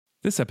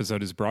This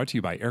episode is brought to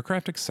you by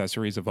Aircraft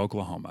Accessories of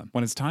Oklahoma.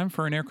 When it's time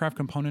for an aircraft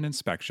component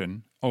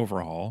inspection,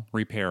 overhaul,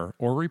 repair,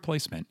 or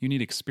replacement, you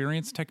need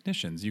experienced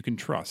technicians you can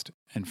trust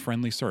and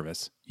friendly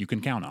service you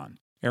can count on.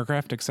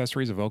 Aircraft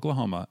Accessories of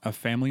Oklahoma, a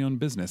family-owned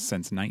business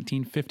since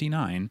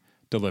 1959,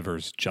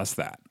 delivers just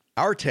that.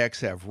 Our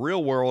techs have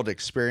real-world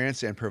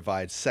experience and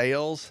provide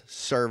sales,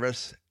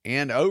 service,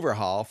 and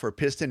overhaul for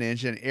piston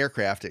engine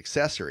aircraft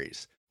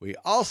accessories. We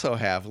also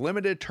have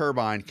limited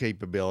turbine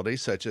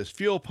capabilities such as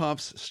fuel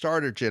pumps,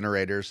 starter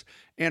generators,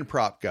 and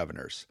prop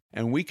governors.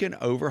 And we can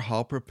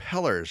overhaul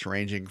propellers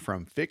ranging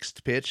from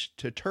fixed pitch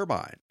to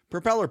turbine.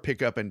 Propeller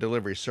pickup and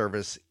delivery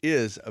service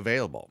is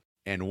available.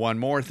 And one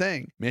more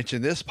thing,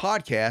 mention this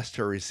podcast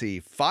to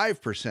receive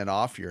 5%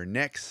 off your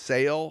next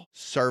sale,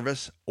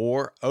 service,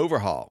 or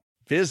overhaul.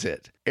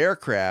 Visit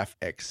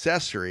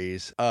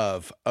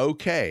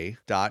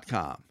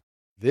aircraftaccessoriesofok.com.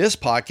 This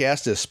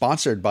podcast is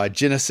sponsored by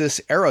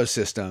Genesis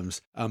Aerosystems,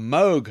 a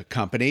Moog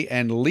company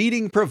and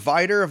leading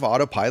provider of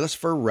autopilots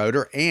for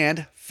rotor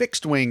and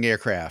fixed-wing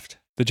aircraft.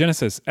 The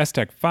Genesis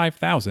S-Tech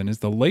 5000 is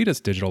the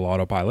latest digital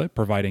autopilot,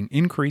 providing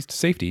increased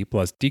safety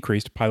plus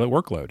decreased pilot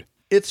workload.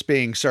 It's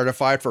being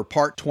certified for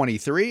Part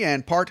 23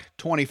 and Part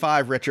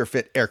 25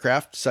 retrofit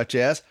aircraft, such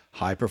as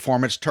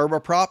high-performance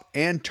turboprop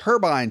and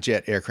turbine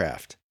jet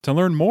aircraft. To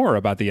learn more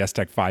about the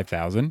S-Tech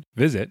 5000,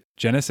 visit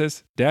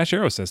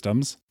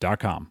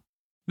genesis-aerosystems.com.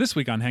 This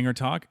week on Hangar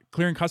Talk,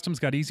 clearing customs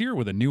got easier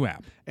with a new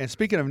app. And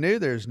speaking of new,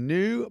 there's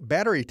new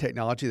battery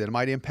technology that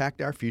might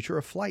impact our future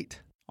of flight.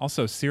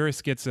 Also,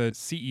 Cirrus gets a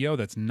CEO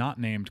that's not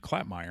named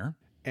Klapmeyer.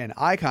 And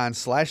Icon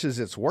slashes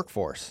its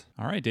workforce.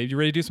 All right, Dave, you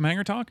ready to do some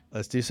Hangar Talk?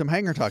 Let's do some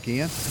Hangar Talk,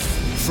 Ian.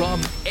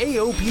 From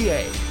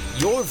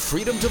AOPA, your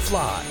freedom to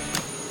fly.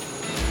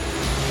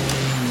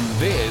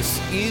 This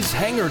is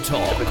Hangar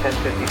Talk.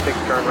 1056,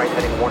 turn right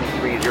heading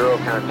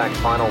 130, contact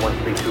final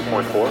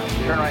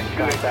 132.4. Turn right,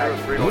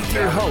 contact. With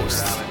your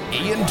hosts,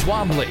 Ian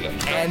Twombly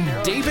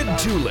and David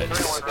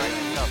Tulis.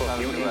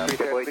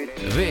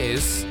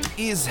 This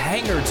is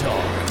Hangar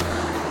Talk.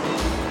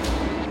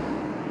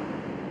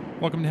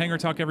 Welcome to Hangar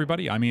Talk,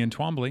 everybody. I'm Ian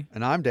Twombly.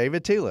 And I'm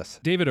David Tulis.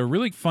 David, a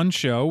really fun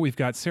show. We've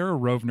got Sarah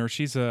Rovner.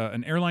 She's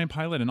an airline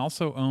pilot and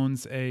also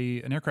owns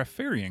an aircraft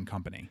ferrying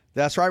company.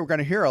 That's right. We're going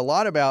to hear a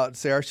lot about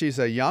Sarah. She's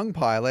a young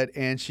pilot,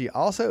 and she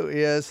also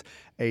is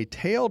a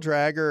tail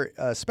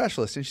dragger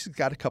specialist, and she's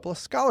got a couple of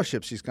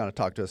scholarships she's going to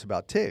talk to us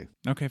about, too.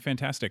 Okay,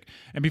 fantastic.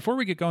 And before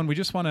we get going, we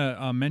just want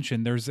to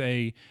mention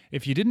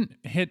if you didn't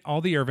hit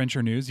all the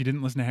AirVenture news, you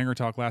didn't listen to Hangar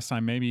Talk last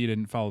time, maybe you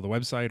didn't follow the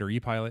website or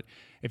ePilot,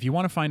 if you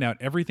want to find out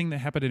everything that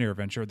happened in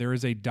AirVenture, there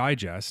is a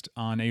digest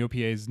on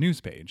AOPA's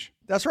news page.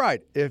 That's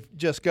right.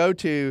 Just go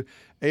to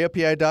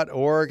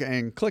aopa.org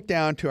and click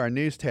down to our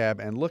news tab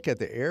and look at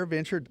the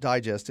AirVenture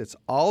Digest. It's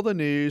all the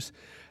news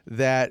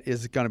that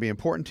is going to be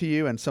important to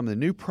you and some of the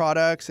new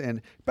products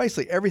and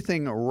basically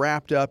everything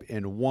wrapped up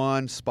in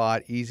one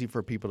spot, easy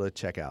for people to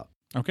check out.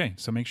 Okay,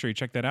 so make sure you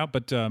check that out.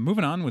 But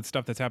moving on with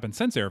stuff that's happened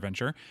since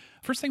AirVenture,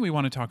 first thing we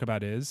want to talk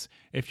about is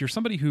if you're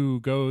somebody who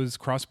goes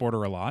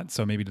cross-border a lot,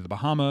 so maybe to the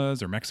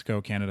Bahamas or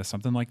Mexico, Canada,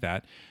 something like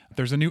that,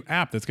 there's a new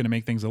app that's going to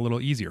make things a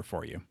little easier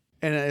for you.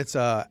 And it's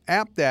an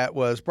app that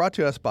was brought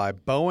to us by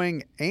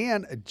Boeing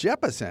and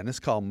Jeppesen. It's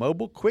called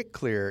Mobile Quick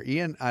Clear.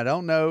 Ian, I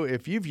don't know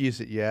if you've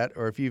used it yet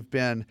or if you've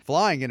been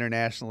flying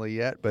internationally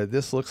yet, but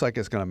this looks like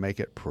it's going to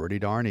make it pretty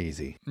darn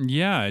easy.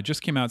 Yeah, it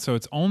just came out. So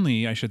it's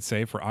only, I should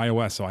say, for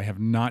iOS. So I have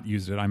not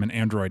used it. I'm an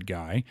Android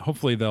guy.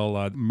 Hopefully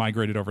they'll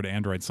migrate it over to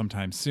Android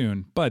sometime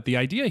soon. But the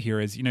idea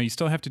here is, you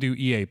still have to do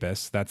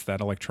EAPIS. That's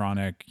that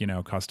electronic,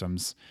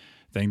 customs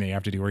thing that you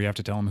have to do where you have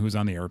to tell them who's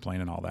on the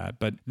airplane and all that.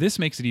 But this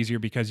makes it easier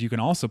because you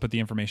can also put the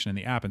information in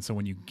the app. And so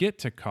when you get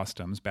to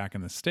customs back in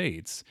the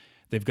States,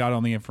 they've got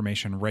all the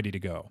information ready to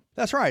go.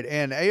 That's right.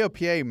 And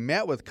AOPA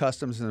met with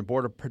Customs and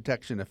Border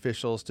Protection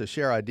officials to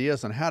share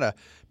ideas on how to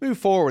move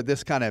forward with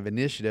this kind of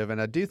initiative.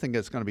 And I do think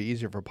it's going to be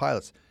easier for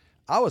pilots.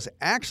 I was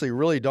actually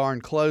really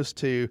darn close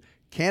to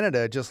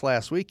Canada just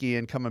last week,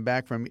 Ian, coming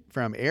back from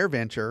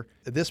AirVenture.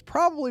 This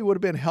probably would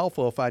have been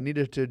helpful if I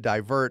needed to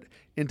divert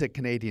into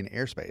Canadian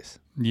airspace.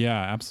 Yeah,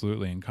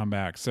 absolutely, and come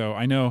back. So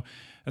I know,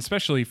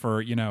 especially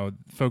for,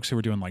 folks who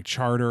are doing like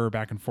charter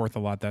back and forth a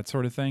lot, that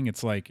sort of thing,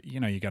 it's like,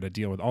 you got to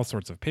deal with all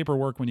sorts of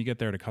paperwork when you get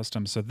there to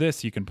customs. So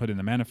this you can put in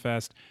the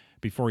manifest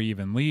before you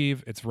even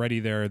leave. It's ready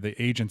there. The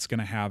agent's going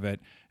to have it.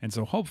 And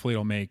so hopefully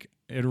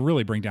it'll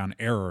really bring down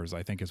errors,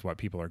 I think is what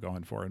people are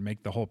going for, and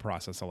make the whole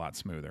process a lot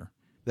smoother.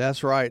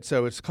 That's right.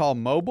 So it's called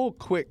Mobile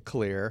Quick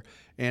Clear.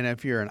 And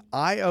if you're an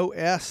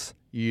iOS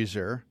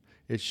user,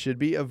 it should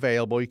be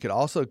available. You could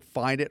also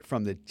find it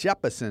from the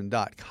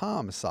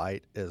Jeppesen.com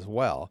site as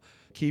well.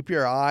 Keep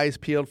your eyes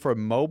peeled for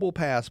Mobile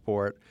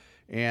Passport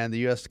and the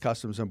U.S.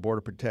 Customs and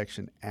Border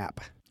Protection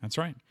app. That's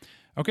right.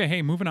 Okay,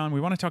 hey, moving on.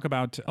 We want to talk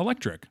about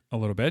electric a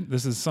little bit.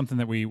 This is something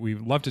that we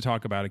love to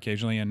talk about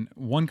occasionally. And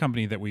one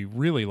company that we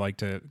really like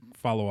to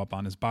follow up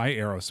on is Buy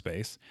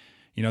Aerospace.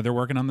 They're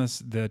working on the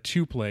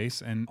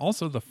 2-place and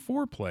also the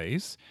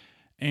 4-place.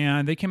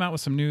 And they came out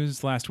with some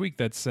news last week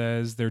that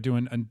says they're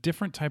doing a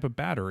different type of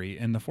battery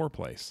in the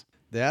 4-place.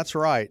 That's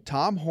right.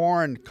 Tom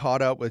Horn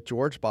caught up with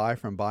George By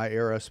from By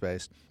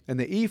Aerospace. And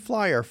the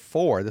E-Flyer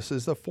 4, this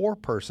is the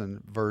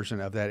 4-person version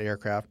of that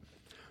aircraft,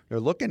 they're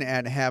looking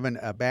at having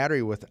a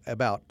battery with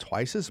about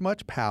twice as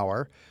much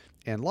power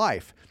and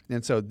life.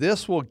 And so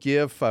this will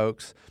give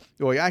folks,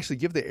 well, actually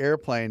give the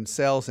airplane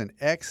cells in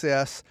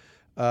excess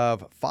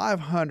of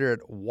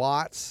 500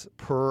 watts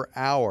per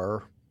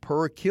hour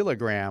per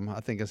kilogram,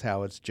 I think is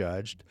how it's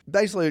judged.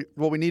 Basically,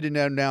 what we need to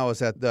know now is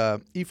that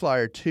the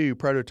E-Flyer 2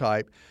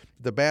 prototype,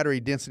 the battery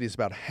density is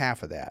about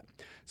half of that.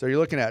 So you're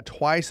looking at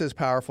twice as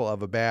powerful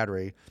of a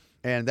battery,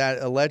 and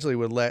that allegedly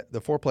would let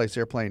the 4-place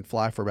airplane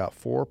fly for about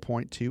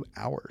 4.2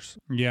 hours.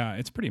 Yeah,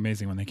 it's pretty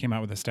amazing when they came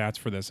out with the stats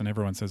for this, and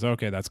everyone says,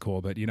 okay, that's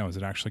cool, but is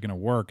it actually going to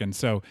work? And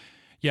so,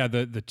 yeah,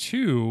 the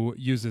 2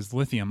 uses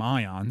lithium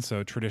ion,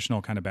 so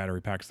traditional kind of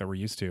battery packs that we're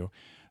used to.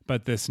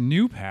 But this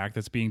new pack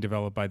that's being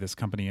developed by this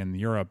company in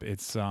Europe,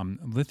 it's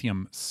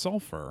lithium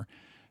sulfur.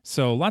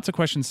 So lots of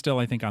questions still,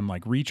 I think, on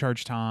like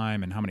recharge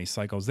time and how many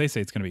cycles. They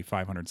say it's going to be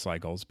 500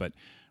 cycles, but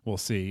we'll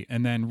see.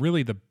 And then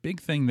really the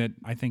big thing that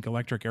I think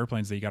electric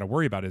airplanes that you got to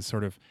worry about is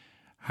sort of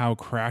how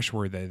crash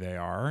worthy they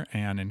are.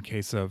 And in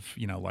case of,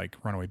 like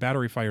runaway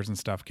battery fires and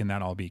stuff, can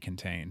that all be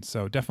contained?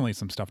 So definitely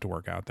some stuff to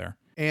work out there.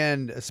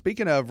 And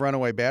speaking of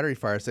runaway battery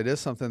fires, it is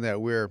something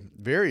that we're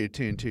very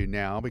attuned to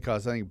now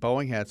because I think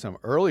Boeing had some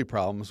early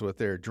problems with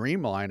their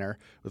Dreamliner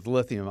with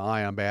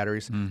lithium-ion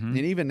batteries. Mm-hmm. And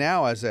even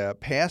now, as a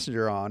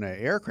passenger on an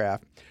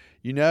aircraft,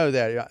 you know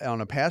that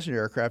on a passenger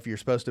aircraft, you're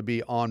supposed to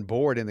be on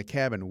board in the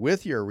cabin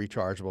with your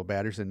rechargeable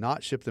batteries and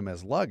not ship them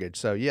as luggage.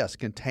 So, yes,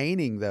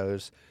 containing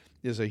those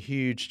is a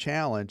huge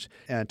challenge.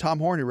 And Tom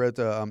Horn, who wrote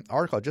the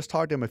article, I just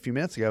talked to him a few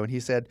minutes ago, and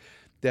he said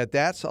that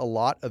that's a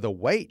lot of the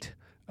weight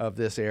of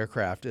this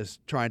aircraft is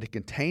trying to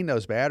contain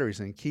those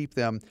batteries and keep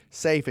them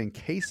safe in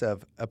case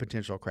of a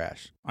potential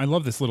crash. I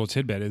love this little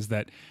tidbit is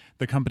that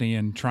the company,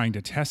 in trying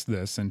to test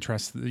this and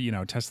test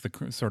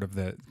the sort of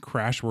the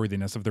crash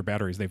worthiness of their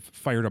batteries, they've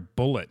fired a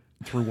bullet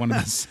through one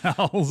of the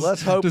cells.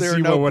 Let's hope to there see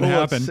are no what would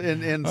bullets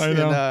happen in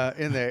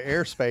the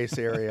airspace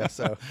area.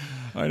 So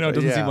I know it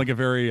doesn't seem like a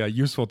very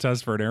useful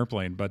test for an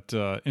airplane, but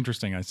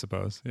interesting, I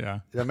suppose. Yeah,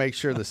 to make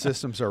sure the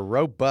systems are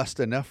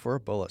robust enough for a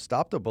bullet.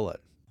 Stop the bullet.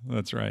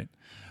 That's right.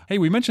 Hey,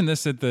 we mentioned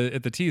this at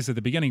the tease at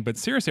the beginning, but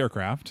Cirrus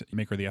Aircraft,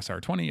 maker of the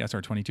SR-20,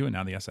 SR-22, and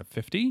now the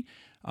SF-50,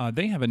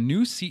 they have a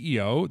new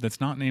CEO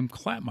that's not named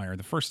Klapmeyer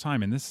the first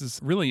time, and this is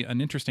really an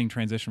interesting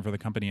transition for the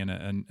company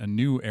in a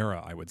new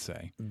era, I would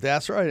say.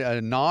 That's right, a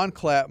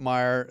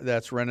non-Klapmeyer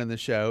that's running the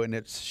show, and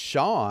it's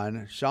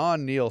Sean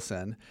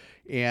Nielsen.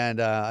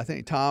 And I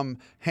think Tom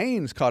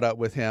Haynes caught up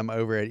with him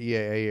over at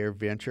EAA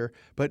AirVenture.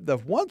 But the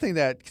one thing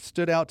that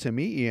stood out to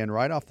me, Ian,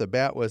 right off the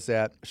bat was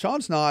that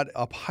Sean's not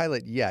a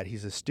pilot yet.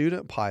 He's a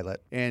student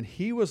pilot. And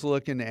he was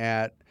looking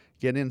at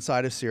getting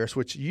inside of Cirrus,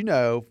 which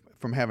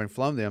from having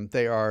flown them,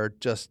 they're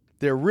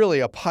really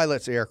a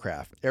pilot's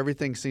aircraft.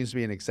 Everything seems to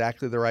be in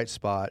exactly the right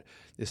spot.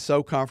 It's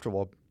so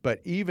comfortable.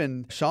 But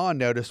even Sean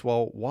noticed,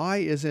 well, why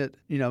is it,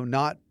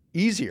 not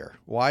easier?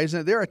 Why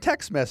isn't there a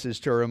text message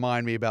to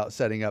remind me about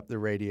setting up the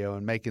radio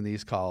and making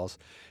these calls?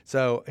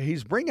 So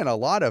he's bringing a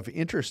lot of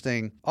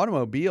interesting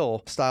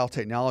automobile-style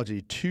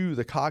technology to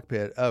the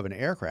cockpit of an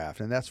aircraft,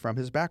 and that's from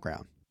his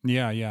background.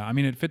 Yeah. I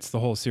mean, it fits the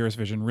whole Cirrus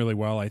vision really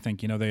well. I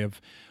think, they have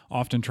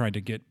often tried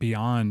to get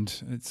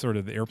beyond sort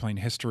of the airplane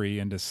history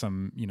into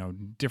some,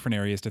 different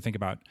areas to think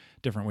about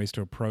different ways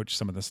to approach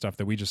some of the stuff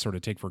that we just sort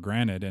of take for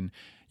granted. And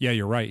yeah,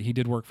 you're right. He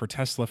did work for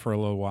Tesla for a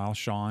little while,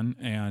 Sean,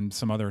 and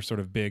some other sort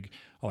of big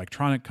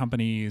electronic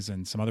companies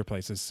and some other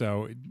places.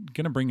 So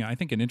going to bring, I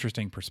think, an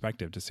interesting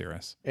perspective to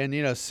Cirrus. And,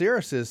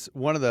 Cirrus is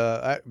one of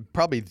the,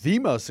 probably the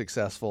most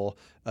successful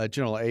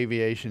general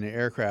aviation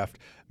aircraft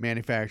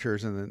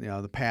manufacturers in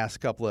the past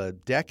couple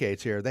of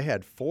decades here. They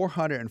had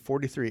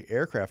 443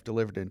 aircraft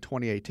delivered in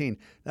 2018.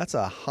 That's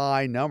a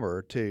high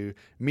number to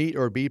meet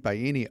or beat by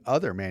any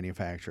other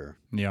manufacturer.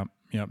 Yep,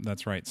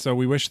 that's right. So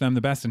we wish them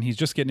the best. And he's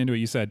just getting into it.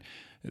 You said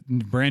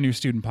brand new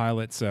student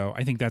pilot. So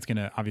I think that's going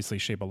to obviously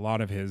shape a lot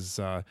of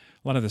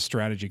the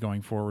strategy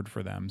going forward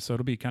for them. So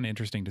it'll be kind of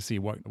interesting to see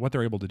what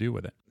they're able to do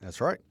with it.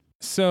 That's right.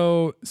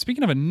 So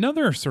speaking of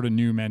another sort of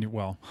new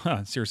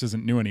Cirrus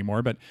isn't new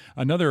anymore, but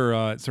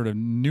another sort of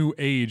new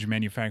age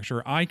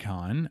manufacturer,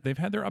 Icon, they've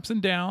had their ups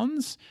and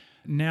downs.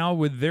 Now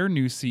with their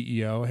new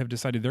CEO have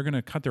decided they're going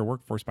to cut their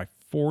workforce by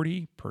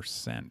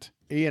 40%.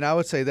 Ian, I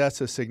would say that's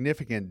a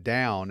significant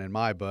down in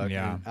my book.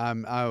 Yeah.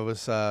 I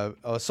was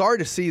sorry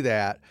to see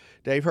that.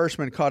 Dave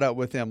Hirschman caught up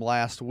with them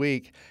last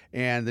week,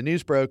 and the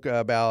news broke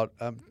about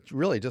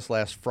really just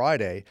last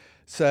Friday.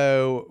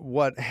 So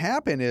what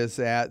happened is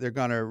that they're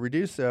going to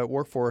reduce the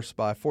workforce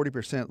by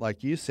 40%,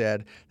 like you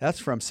said. That's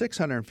from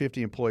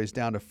 650 employees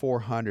down to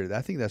 400.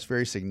 I think that's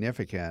very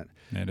significant.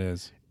 It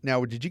is.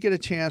 Now, did you get a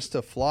chance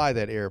to fly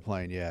that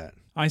airplane yet?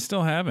 I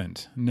still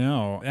haven't.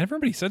 No.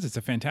 Everybody says it's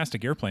a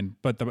fantastic airplane,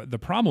 but the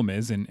problem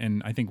is,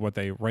 and I think what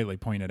they rightly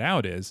pointed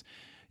out is,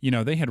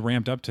 they had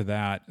ramped up to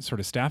that sort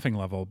of staffing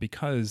level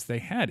because they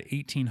had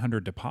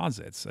 1,800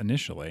 deposits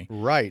initially.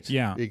 Right.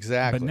 Yeah.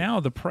 Exactly. But now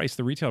the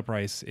retail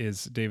price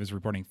is, Dave is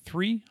reporting,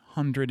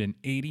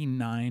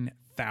 $389,000.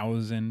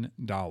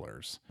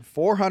 $400,000.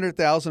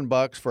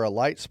 $400,000 for a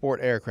light sport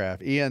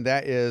aircraft. Ian,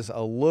 that is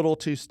a little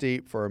too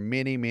steep for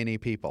many, many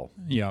people.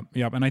 Yep.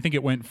 And I think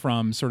it went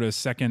from sort of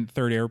second,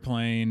 third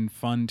airplane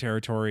fun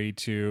territory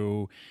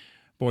to,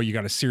 boy, you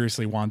got to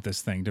seriously want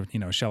this thing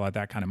to, shell out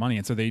that kind of money.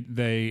 And so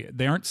they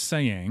aren't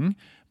saying,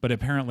 but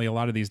apparently a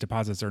lot of these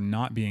deposits are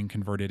not being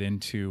converted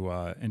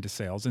into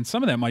sales. And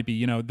some of that might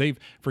be, they've,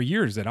 for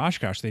years at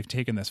Oshkosh, they've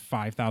taken this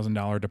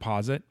 $5,000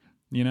 deposit,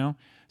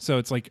 So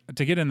it's like,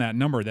 to get in that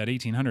number, that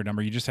 1,800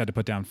 number, you just had to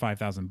put down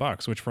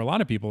 $5,000, which for a lot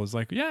of people is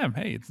like, yeah,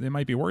 hey, it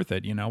might be worth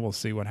it. We'll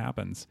see what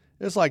happens.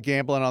 It's like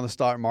gambling on the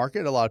stock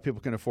market. A lot of people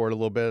can afford a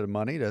little bit of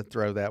money to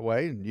throw that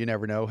way, and you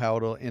never know how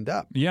it'll end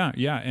up. Yeah.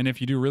 And if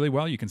you do really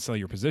well, you can sell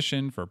your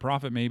position for a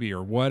profit maybe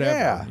or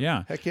whatever.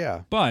 Yeah. Heck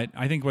yeah. But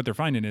I think what they're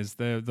finding is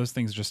those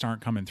things just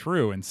aren't coming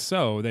through. And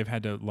so they've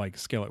had to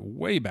scale it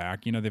way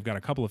back. They've got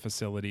a couple of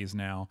facilities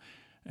now,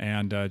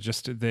 and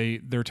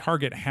their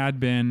target had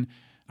been,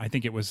 I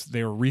think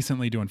they were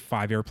recently doing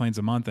 5 airplanes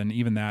a month, and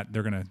even that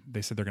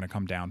they said they're gonna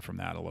come down from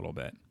that a little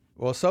bit.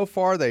 Well, so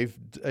far they've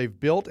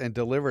built and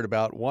delivered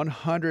about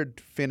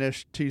 100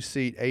 finished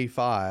 2-seat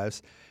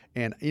A5s,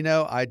 and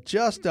I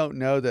just don't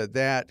know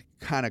that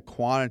kind of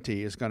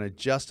quantity is going to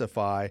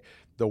justify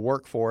the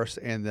workforce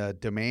and the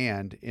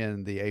demand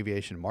in the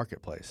aviation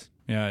marketplace.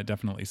 Yeah, it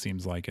definitely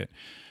seems like it.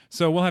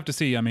 So we'll have to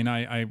see. I mean,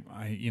 I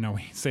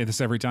we say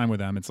this every time with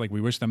them. It's like we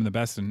wish them the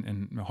best,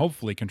 and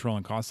hopefully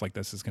controlling costs like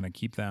this is going to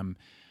keep them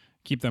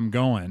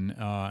going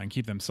and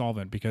keep them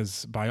solvent,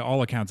 because by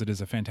all accounts it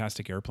is a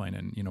fantastic airplane,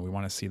 and we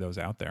want to see those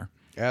out there.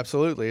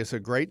 Absolutely. It's a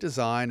great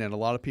design, and a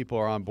lot of people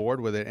are on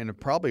board with it, and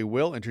it probably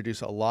will introduce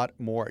a lot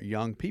more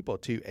young people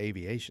to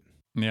aviation.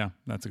 Yeah,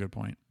 that's a good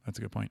point.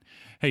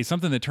 Hey,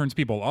 something that turns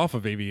people off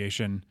of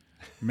aviation,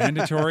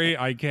 mandatory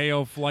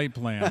ICAO flight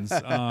plans.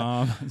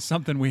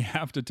 Something we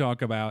have to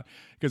talk about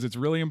because it's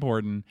really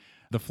important.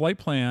 The flight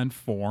plan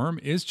form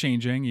is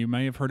changing. You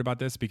may have heard about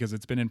this because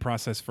it's been in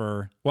process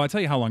I'll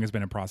tell you how long it's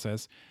been in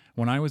process.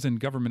 When I was in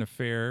government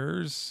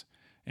affairs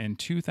in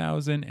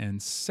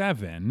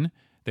 2007,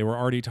 they were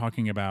already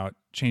talking about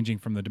changing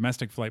from the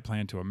domestic flight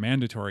plan to a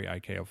mandatory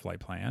ICAO flight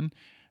plan.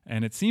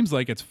 And it seems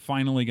like it's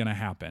finally going to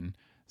happen.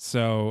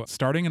 So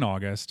starting in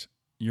August,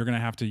 you're going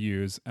to have to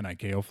use an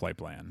ICAO flight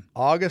plan.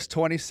 August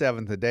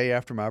 27th, the day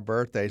after my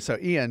birthday. So,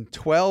 Ian,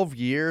 12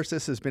 years.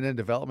 This has been in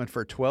development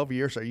for 12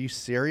 years. Are you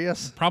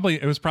serious?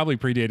 It was probably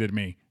predated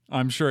me.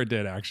 I'm sure it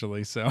did,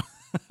 actually. So,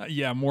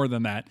 yeah, more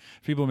than that.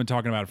 People have been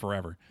talking about it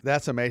forever.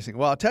 That's amazing.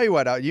 Well, I'll tell you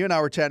what, you and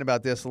I were chatting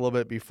about this a little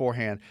bit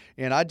beforehand,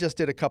 and I just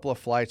did a couple of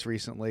flights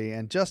recently,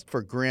 and just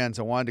for grins,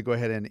 I wanted to go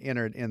ahead and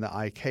enter it in the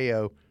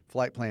ICAO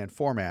flight plan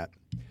format.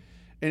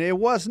 And it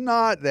was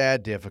not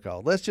that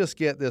difficult. Let's just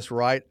get this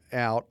right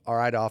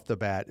off the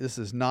bat. This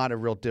is not a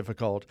real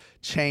difficult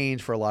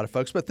change for a lot of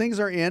folks, but things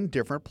are in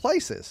different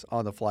places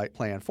on the flight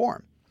plan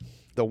form.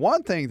 The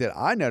one thing that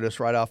I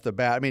noticed right off the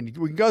bat, I mean,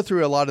 we can go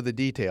through a lot of the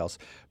details,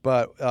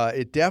 but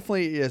it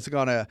definitely is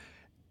going to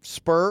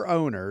spur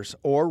owners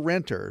or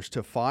renters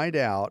to find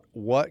out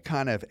what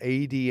kind of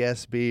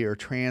ADS-B or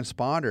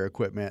transponder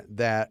equipment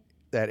that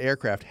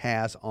aircraft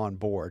has on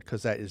board,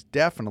 because that is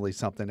definitely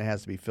something that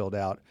has to be filled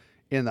out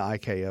in the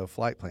ICAO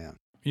flight plan.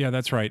 Yeah,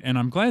 that's right. And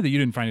I'm glad that you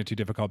didn't find it too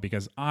difficult,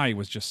 because I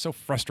was just so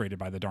frustrated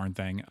by the darn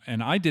thing.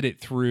 And I did it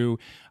through,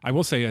 I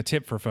will say a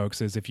tip for folks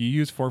is if you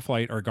use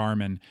ForeFlight or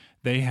Garmin,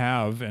 they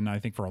have, and I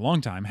think for a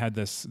long time, had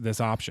this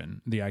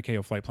option, the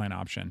ICAO flight plan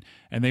option.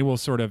 And they will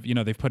sort of,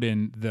 they've put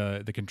in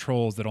the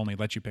controls that only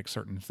let you pick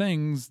certain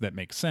things that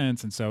make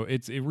sense. And so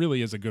it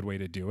really is a good way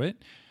to do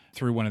it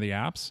through one of the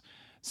apps.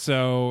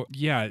 So,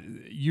 yeah,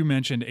 you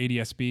mentioned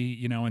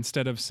ADS-B,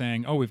 instead of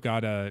saying, oh, we've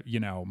got a,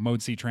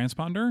 Mode C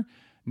transponder,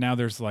 now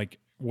there's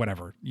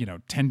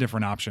 10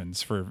 different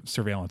options for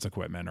surveillance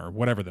equipment or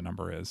whatever the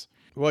number is.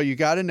 Well, you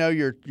got to know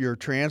your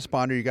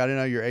transponder, you got to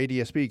know your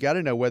ADS-B, you got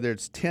to know whether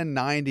it's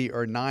 1090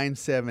 or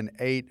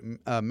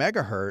 978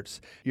 megahertz.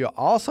 You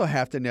also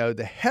have to know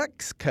the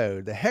hex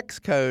code. The hex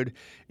code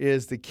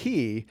is the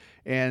key.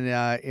 And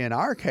in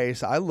our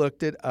case, I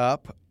looked it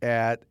up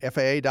at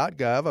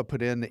FAA.gov. I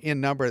put in the IN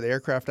number of the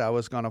aircraft I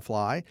was going to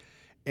fly.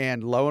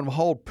 And lo and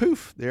behold,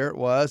 poof, there it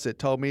was. It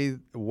told me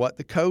what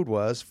the code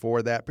was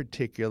for that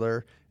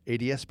particular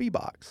ADS-B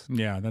box.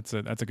 Yeah, that's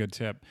a good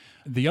tip.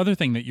 The other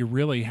thing that you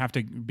really have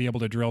to be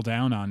able to drill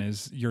down on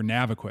is your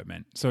nav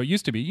equipment. So it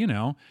used to be,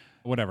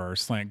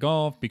 Slant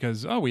Golf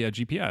because, we had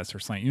GPS, or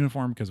Slant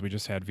Uniform because we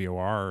just had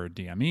VOR or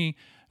DME.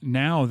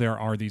 Now there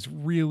are these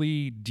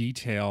really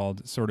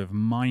detailed, sort of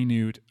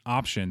minute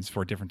options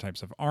for different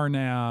types of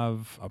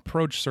RNAV,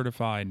 approach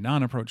certified,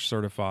 non-approach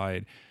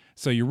certified.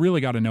 So you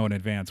really got to know in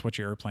advance what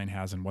your airplane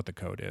has and what the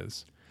code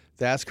is.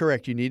 That's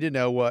correct. You need to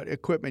know what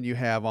equipment you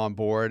have on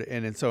board.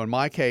 And so in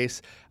my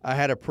case, I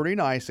had a pretty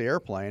nice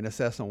airplane, a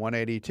Cessna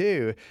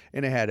 182,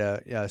 and it had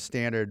a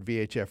standard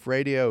VHF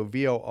radio,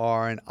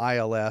 VOR, and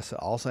ILS. It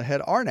also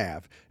had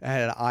RNAV. It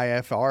had an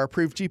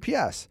IFR-approved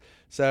GPS.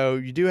 So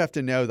you do have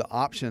to know the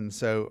options.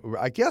 So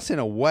I guess in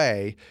a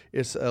way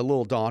it's a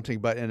little daunting,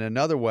 but in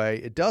another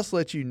way, it does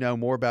let you know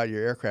more about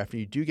your aircraft,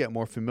 and you do get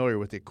more familiar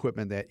with the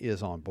equipment that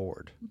is on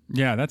board.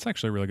 Yeah, that's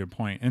actually a really good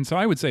point. And so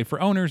I would say for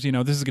owners,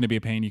 this is going to be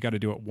a pain. You got to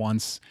do it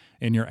once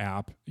in your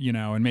app,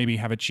 and maybe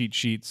have a cheat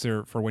sheet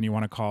for when you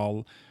want to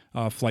call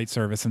flight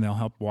service, and they'll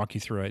help walk you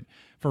through it.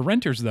 For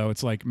renters, though,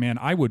 it's like, man,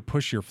 I would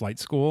push your flight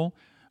school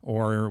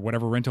or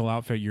whatever rental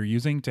outfit you're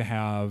using to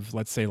have,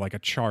 let's say, like a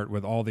chart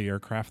with all the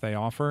aircraft they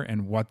offer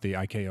and what the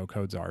ICAO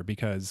codes are,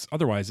 because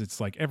otherwise it's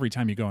like every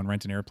time you go and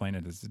rent an airplane,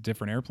 it's a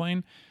different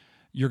airplane.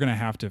 You're going to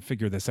have to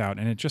figure this out,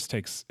 and it just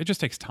takes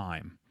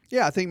time.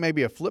 Yeah, I think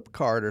maybe a flip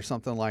card or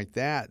something like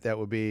that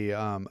would be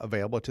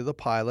available to the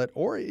pilot,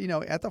 or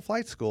at the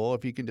flight school,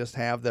 if you can just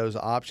have those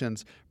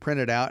options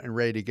printed out and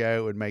ready to go,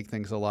 it would make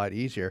things a lot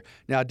easier.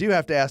 Now, I do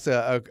have to ask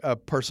a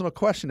personal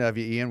question of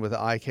you, Ian, with the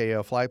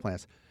ICAO flight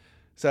plans.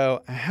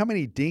 So, how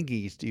many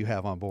dinghies do you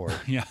have on board?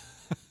 Yeah.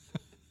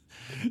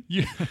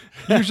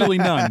 Usually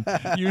none.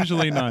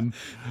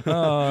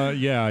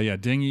 Yeah.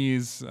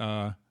 Dinghies.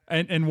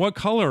 And what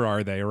color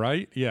are they,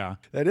 right? Yeah.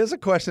 That is a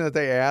question that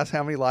they ask.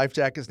 How many life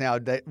jackets? Now,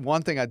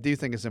 one thing I do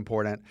think is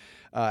important,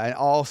 and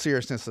all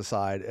seriousness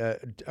aside,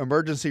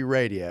 emergency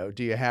radio.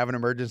 Do you have an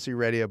emergency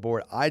radio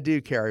aboard? I do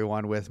carry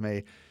one with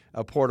me,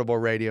 a portable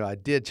radio. I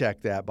did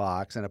check that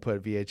box, and I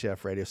put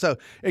VHF radio. So,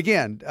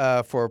 again,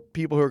 for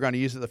people who are going to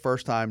use it the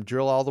first time,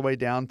 drill all the way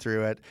down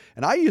through it.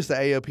 And I use the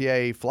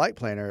AOPA flight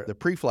planner, the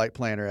pre-flight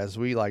planner, as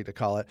we like to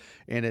call it,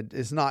 and it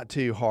is not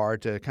too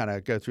hard to kind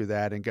of go through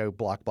that and go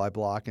block by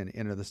block and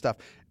enter the stuff.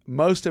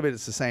 Most of it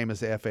is the same as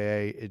the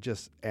FAA. It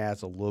just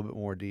adds a little bit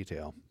more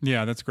detail.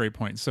 Yeah, that's a great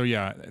point. So,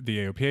 yeah, the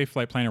AOPA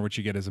flight planner, which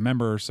you get as a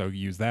member, so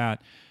use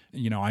that.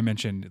 I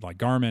mentioned like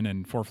Garmin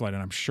and ForeFlight, and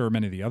I'm sure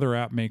many of the other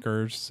app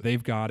makers,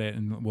 they've got it,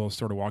 and we'll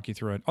sort of walk you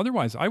through it.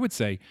 Otherwise, I would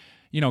say,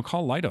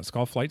 call Leidos,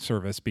 call flight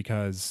service,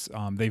 because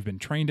they've been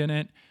trained in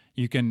it.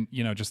 You can,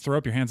 just throw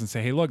up your hands and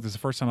say, hey, look, this is the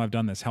first time I've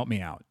done this. Help me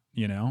out,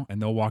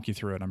 and they'll walk you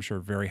through it, I'm sure,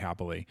 very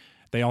happily.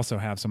 They also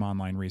have some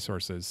online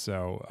resources.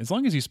 So as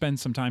long as you spend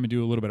some time and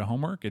do a little bit of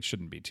homework, it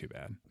shouldn't be too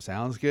bad.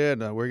 Sounds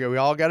good. We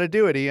all got to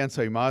do it, Ian,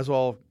 so you might as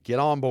well get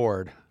on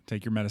board.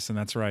 Take your medicine.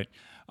 That's right.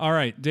 All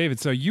right, David,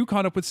 so you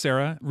caught up with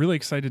Sarah. Really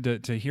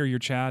excited to hear your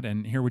chat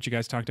and hear what you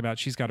guys talked about.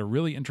 She's got a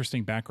really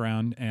interesting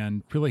background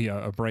and really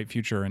a bright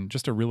future, and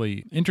just a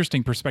really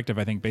interesting perspective,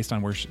 I think, based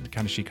on where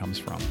she comes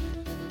from.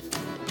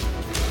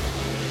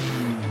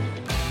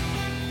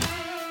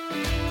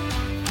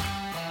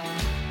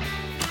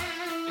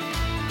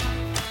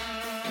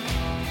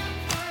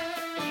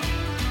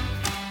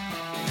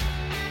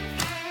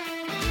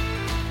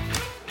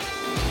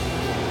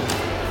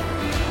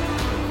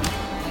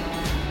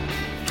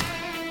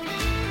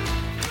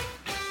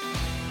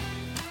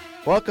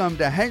 Welcome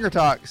to Hangar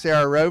Talk,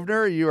 Sarah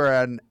Rovner. You are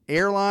an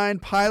airline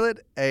pilot,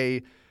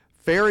 a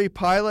ferry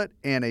pilot,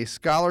 and a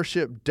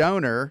scholarship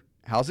donor.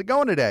 How's it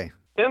going today?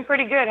 Doing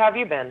pretty good. How have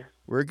you been?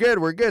 We're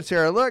good,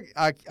 Sarah. Look,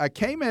 I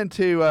came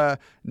into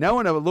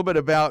knowing a little bit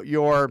about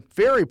your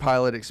ferry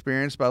pilot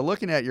experience by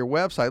looking at your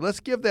website.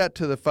 Let's give that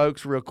to the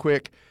folks real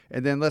quick,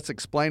 and then let's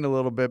explain a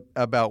little bit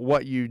about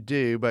what you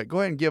do. But go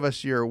ahead and give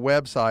us your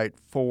website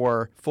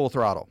for Full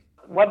Throttle.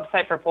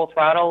 Website for Full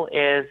Throttle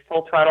is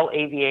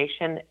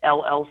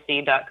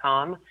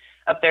fullthrottleaviationllc.com.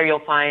 Up there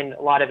you'll find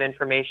a lot of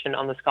information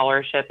on the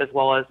scholarship, as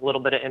well as a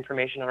little bit of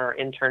information on our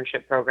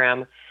internship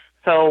program.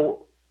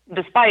 So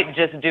despite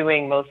just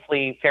doing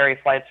mostly ferry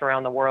flights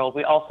around the world,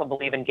 we also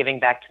believe in giving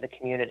back to the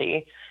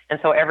community. And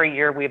so every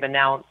year we've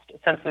announced,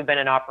 since we've been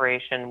in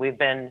operation, we've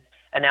been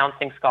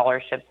announcing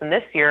scholarships. And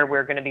this year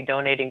we're going to be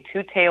donating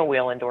 2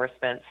 tailwheel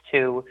endorsements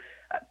to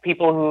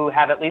people who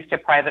have at least a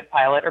private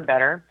pilot or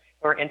better,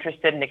 who are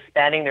interested in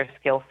expanding their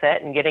skill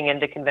set and getting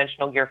into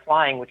conventional gear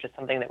flying, which is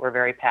something that we're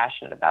very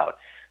passionate about.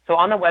 So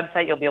on the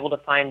website, you'll be able to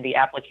find the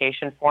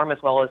application form, as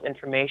well as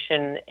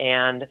information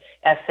and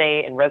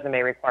essay and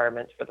resume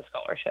requirements for the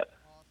scholarship.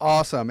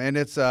 Awesome. And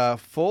it's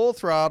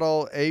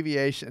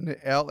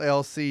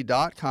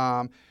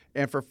fullthrottleaviationllc.com.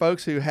 And for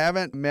folks who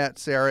haven't met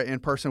Sarah in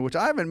person, which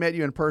I haven't met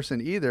you in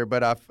person either,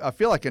 but I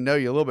feel like I know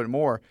you a little bit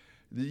more,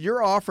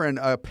 you're offering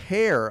a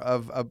pair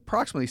of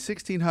approximately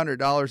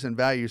 $1,600 in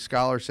value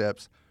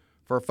scholarships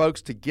for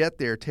folks to get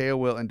their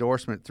tailwheel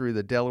endorsement through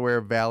the Delaware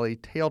Valley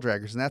Tail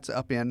Draggers, and that's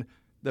up in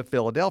the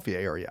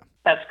Philadelphia area.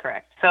 That's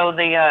correct. So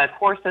the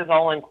course is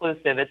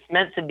all-inclusive. It's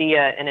meant to be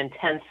an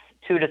intense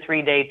 2 to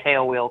 3 day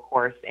tailwheel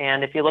course,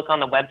 and if you look on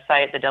the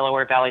website, the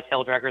Delaware Valley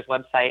Tail Draggers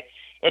website,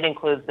 it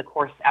includes the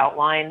course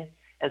outline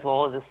as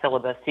well as a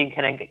syllabus, so you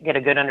can get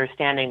a good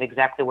understanding of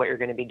exactly what you're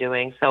going to be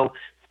doing. So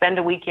spend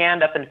a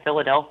weekend up in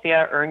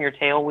Philadelphia, earn your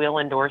tailwheel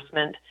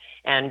endorsement,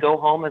 and go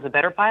home as a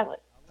better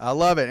pilot. I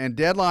love it. And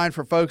deadline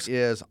for folks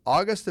is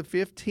August the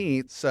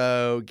 15th.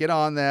 So get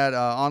on that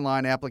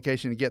online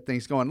application to get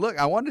things going. Look,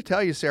 I wanted to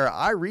tell you, Sarah,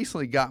 I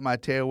recently got my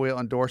tailwheel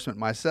endorsement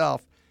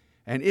myself,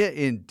 and it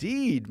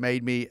indeed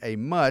made me a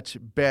much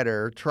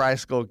better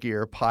tricycle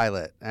gear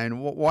pilot.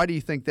 And why do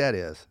you think that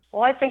is?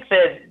 Well, I think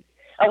that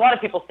a lot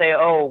of people say,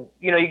 oh,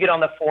 you get on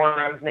the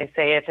forums and they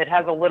say if it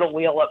has a little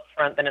wheel up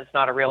front, then it's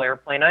not a real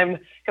airplane. I'm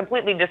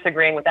completely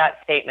disagreeing with that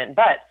statement.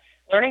 But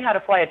learning how to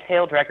fly a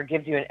tail director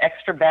gives you an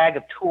extra bag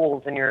of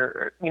tools in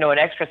your, an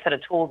extra set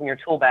of tools in your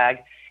tool bag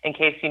in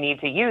case you need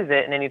to use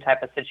it in any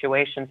type of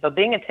situation. So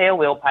being a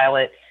tailwheel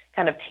pilot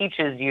kind of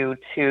teaches you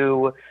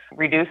to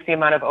reduce the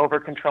amount of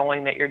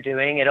over-controlling that you're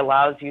doing. It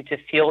allows you to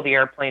feel the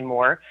airplane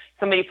more.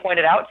 Somebody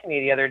pointed out to me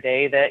the other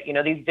day that,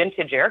 these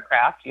vintage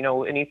aircraft,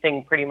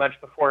 anything pretty much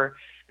before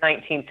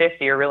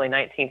 1950 or really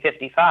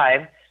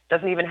 1955,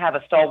 doesn't even have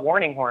a stall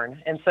warning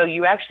horn. And so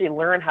you actually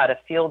learn how to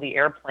feel the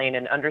airplane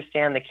and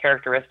understand the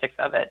characteristics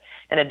of it,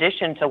 in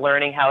addition to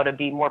learning how to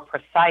be more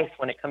precise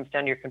when it comes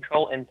down to your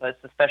control inputs,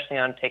 especially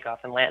on takeoff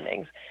and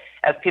landings.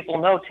 As people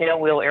know,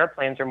 tailwheel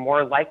airplanes are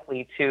more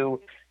likely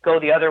to go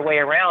the other way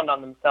around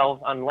on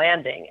themselves on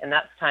landing, and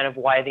that's kind of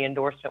why the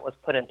endorsement was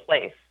put in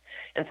place.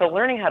 And so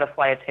learning how to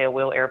fly a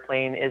tailwheel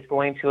airplane is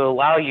going to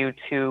allow you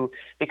to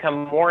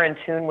become more in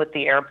tune with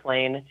the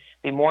airplane,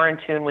 be more in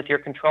tune with your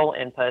control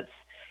inputs,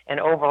 and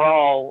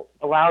overall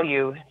allow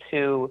you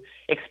to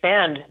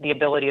expand the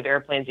ability of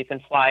airplanes you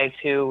can fly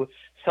to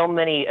so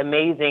many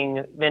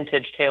amazing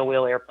vintage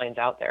tailwheel airplanes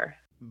out there.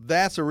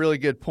 That's a really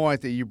good point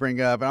that you bring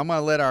up. And I'm going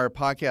to let our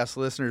podcast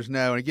listeners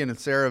know, and again,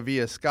 it's Sarah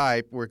via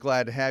Skype. We're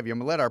glad to have you. I'm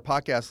going to let our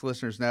podcast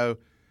listeners know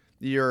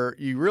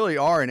you really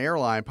are an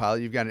airline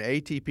pilot. You've got an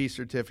ATP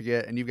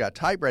certificate, and you've got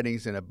type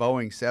ratings in a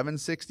Boeing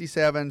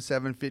 767,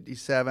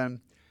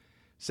 757,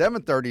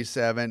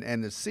 737,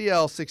 and the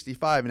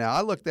CL65. Now,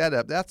 I looked that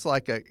up. That's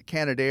like a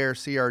Canadair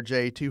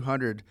CRJ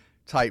 200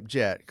 type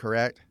jet,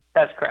 correct?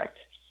 That's correct.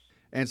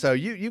 And so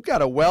you've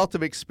got a wealth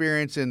of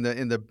experience in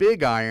the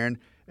big iron,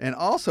 and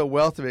also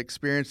wealth of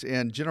experience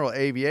in general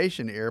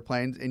aviation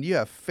airplanes, and you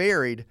have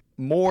ferried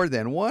more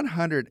than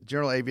 100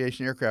 general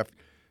aviation aircraft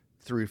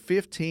through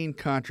 15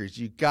 countries.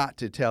 You got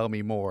to tell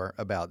me more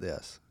about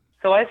this.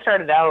 So I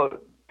started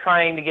out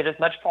trying to get as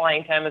much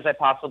flying time as I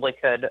possibly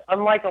could.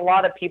 Unlike a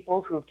lot of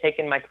people who've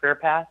taken my career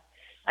path,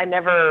 I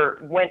never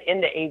went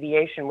into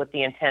aviation with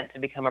the intent to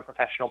become a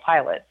professional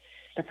pilot.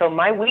 And so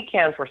my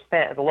weekends were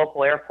spent at the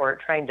local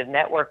airport trying to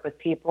network with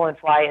people and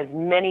fly as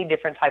many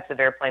different types of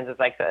airplanes as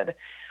I could.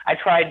 I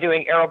tried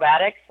doing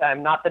aerobatics.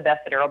 I'm not the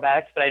best at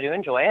aerobatics, but I do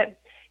enjoy it.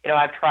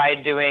 I've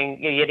tried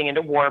getting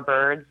into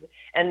warbirds.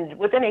 And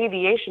within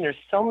aviation, there's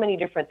so many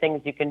different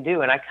things you can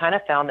do. And I kind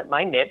of found that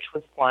my niche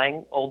was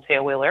flying old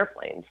tailwheel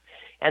airplanes.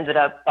 Ended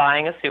up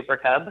buying a Super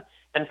Cub,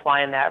 been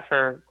flying that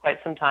for quite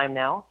some time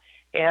now.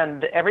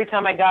 And every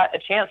time I got a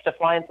chance to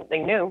fly in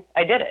something new,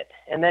 I did it.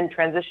 And then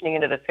transitioning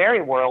into the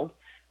ferry world,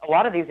 a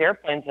lot of these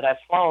airplanes that I've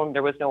flown,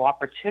 there was no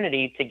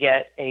opportunity to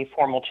get a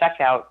formal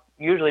checkout,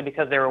 usually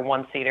because they were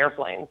one-seat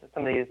airplanes,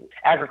 some of these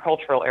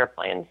agricultural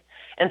airplanes.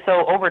 And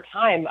so over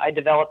time, I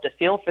developed a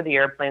feel for the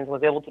airplanes,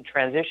 was able to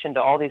transition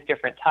to all these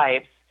different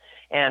types,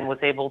 and was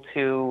able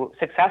to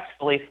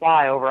successfully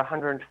fly over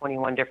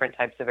 121 different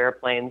types of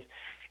airplanes.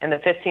 And the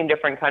 15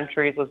 different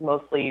countries was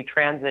mostly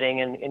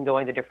transiting and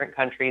going to different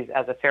countries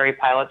as a ferry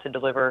pilot to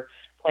deliver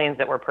planes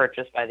that were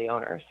purchased by the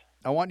owners.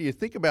 I want you to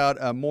think about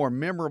a more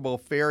memorable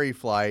ferry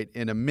flight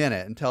in a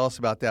minute and tell us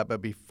about that.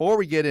 But before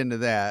we get into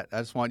that, I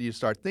just want you to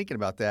start thinking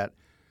about that.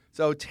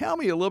 So tell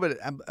me a little bit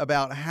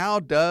about how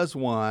does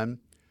one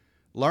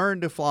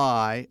learn to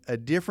fly a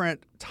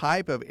different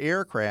type of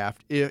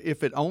aircraft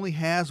if it only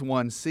has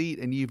one seat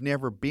and you've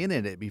never been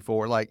in it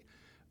before? Like,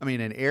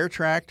 an air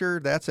tractor,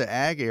 that's an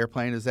ag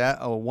airplane. Is that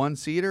a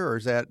one-seater, or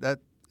is that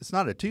it's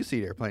not a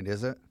two-seat airplane,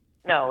 is it?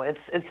 No,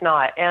 it's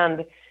not.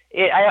 And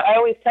I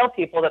always tell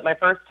people that my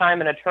first time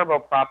in a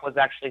turboprop was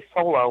actually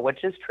solo,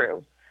 which is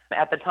true.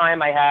 At the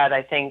time, I had,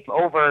 I think,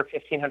 over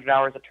 1,500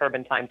 hours of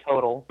turbine time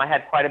total. I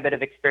had quite a bit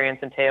of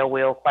experience in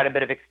tailwheel, quite a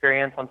bit of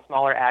experience on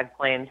smaller ag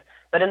planes.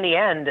 But in the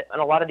end, on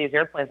a lot of these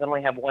airplanes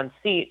only have one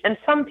seat. And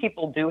some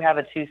people do have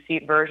a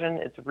two-seat version.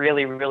 It's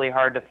really, really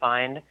hard to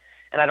find.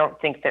 And I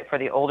don't think that for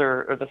the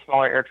older or the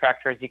smaller air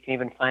tractors, you can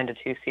even find a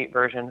two-seat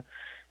version.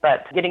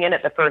 But getting in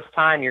it the first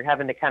time, you're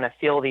having to kind of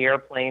feel the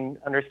airplane,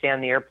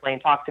 understand the airplane,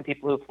 talk to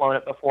people who've flown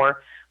it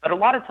before. But a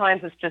lot of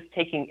times it's just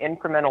taking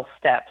incremental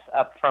steps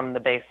up from the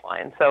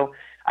baseline. So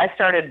I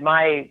started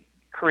my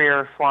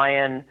career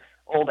flying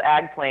old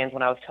ag planes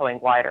when I was towing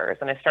gliders.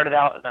 And I started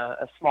out in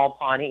a small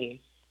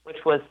Pawnee, which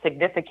was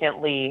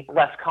significantly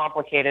less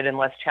complicated and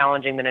less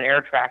challenging than an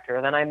air tractor.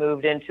 Then I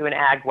moved into an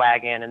ag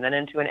wagon, and then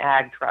into an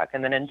ag truck,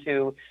 and then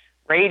into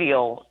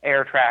radial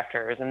air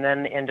tractors, and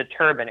then into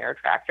turbine air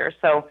tractors.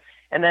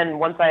 And then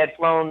once I had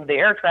flown the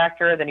air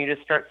tractor, then you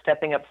just start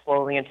stepping up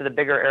slowly into the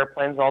bigger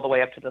airplanes all the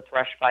way up to the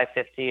Thrush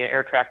 550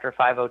 air tractor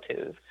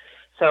 502s.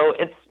 So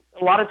it's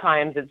a lot of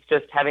times it's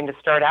just having to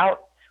start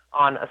out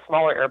on a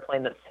smaller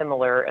airplane that's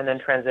similar and then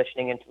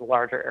transitioning into the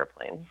larger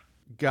airplanes.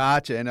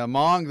 Gotcha. And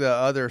among the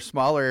other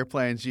smaller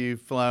airplanes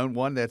you've flown,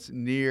 one that's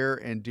near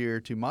and dear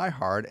to my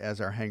heart,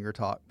 as our Hangar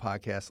Talk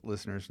podcast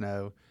listeners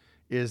know,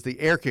 is the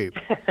air coupe.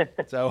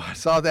 So I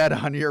saw that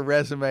on your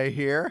resume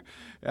here.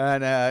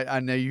 And I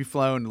know you've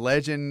flown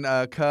Legend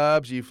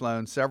Cubs. You've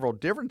flown several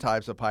different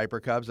types of Piper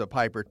Cubs, a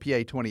Piper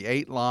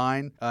PA-28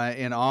 line,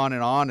 and on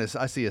and on.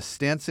 I see a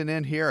Stinson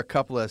in here, a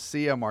couple of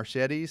Sia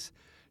Marchettis.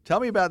 Tell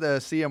me about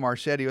the Sia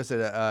Marchetti. Was it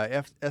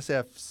a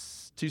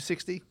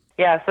SF-260?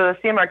 Yeah, so the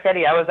Sia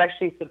Marchetti, I was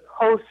actually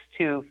supposed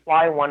to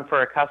fly one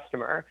for a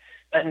customer,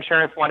 but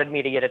insurance wanted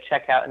me to get a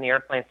checkout in the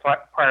airplane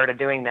prior to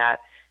doing that.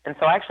 And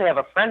so I actually have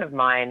a friend of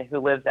mine who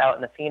lives out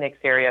in the Phoenix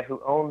area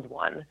who owns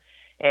one,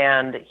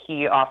 and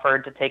he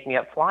offered to take me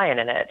up flying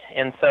in it.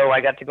 And so I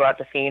got to go out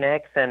to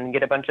Phoenix and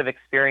get a bunch of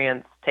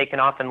experience taking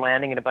off and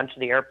landing at a bunch of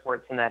the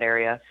airports in that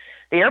area.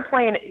 The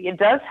airplane, it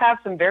does have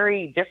some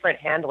very different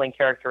handling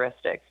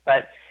characteristics,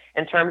 but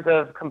in terms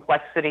of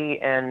complexity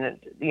and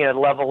the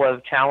level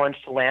of challenge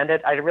to land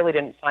it, I really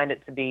didn't find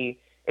it to be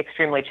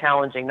extremely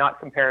challenging,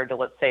 not compared to,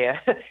 let's say, a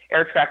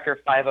Air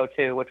Tractor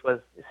 502, which was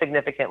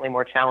significantly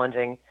more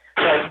challenging.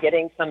 So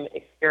getting some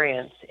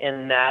experience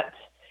in that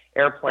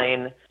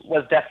airplane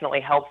was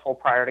definitely helpful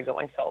prior to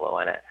going solo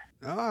in it.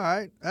 All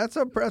right. That's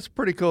a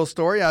pretty cool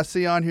story. I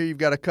see on here you've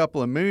got a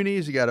couple of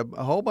Moonies, you got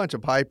a whole bunch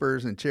of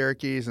Pipers and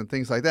Cherokees and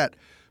things like that.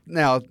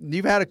 Now,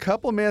 you've had a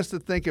couple of minutes to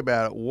think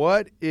about it.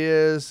 What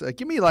is,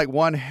 give me like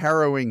one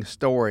harrowing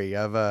story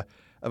of a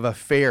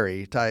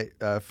ferry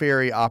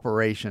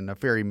operation, a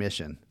ferry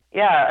mission.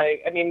 Yeah,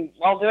 I mean,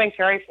 while doing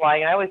ferry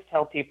flying, I always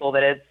tell people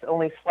that it's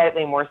only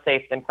slightly more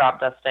safe than crop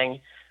dusting.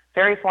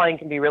 Ferry flying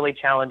can be really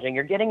challenging.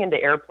 You're getting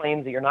into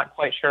airplanes that you're not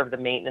quite sure of the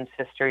maintenance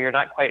history. You're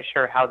not quite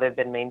sure how they've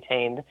been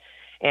maintained.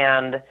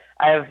 And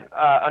I've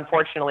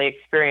unfortunately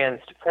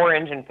experienced 4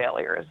 engine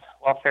failures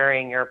while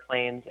ferrying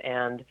airplanes,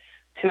 and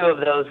 2 of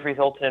those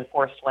resulted in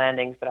forced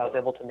landings, but I was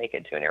able to make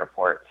it to an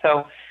airport.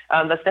 So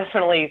that's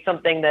definitely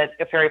something that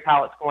a ferry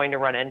pilot's going to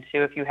run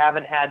into. If you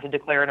haven't had to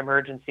declare an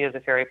emergency as a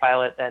ferry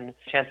pilot, then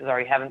chances are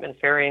you haven't been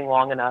ferrying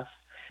long enough.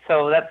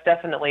 So that's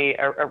definitely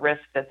a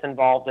risk that's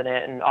involved in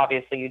it, and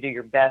obviously you do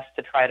your best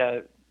to try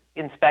to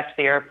inspect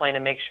the airplane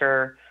and make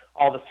sure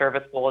all the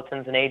service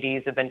bulletins and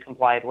ADs have been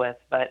complied with.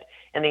 But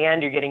in the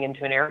end, you're getting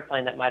into an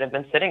airplane that might have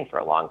been sitting for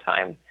a long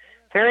time.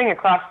 Ferrying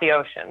across the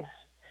ocean.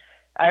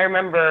 I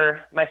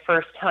remember my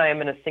first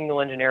time in a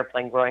single-engine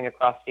airplane going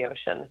across the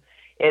ocean.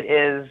 It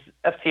is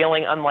a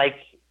feeling unlike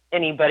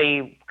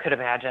anybody could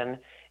imagine.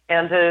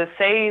 And to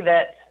say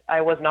that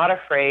I was not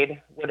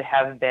afraid would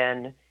have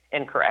been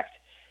incorrect.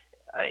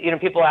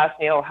 People ask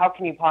me, how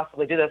can you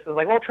possibly do this? I was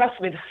like, well, trust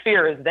me, the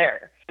fear is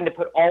there. And to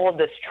put all of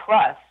this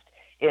trust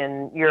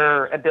in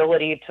your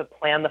ability to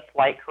plan the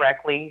flight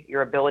correctly,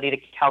 your ability to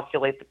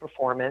calculate the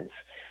performance,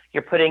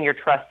 you're putting your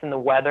trust in the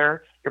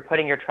weather, you're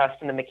putting your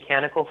trust in the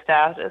mechanical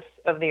status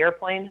of the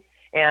airplane.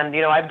 And,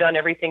 I've done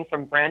everything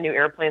from brand new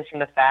airplanes from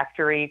the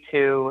factory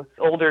to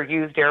older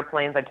used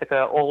airplanes. I took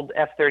an old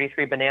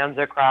F-33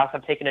 Bonanza across.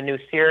 I've taken a new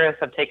Cirrus.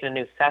 I've taken a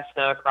new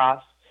Cessna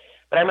across.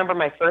 But I remember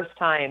my first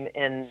time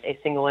in a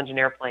single-engine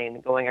airplane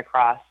going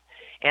across,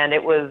 and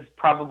it was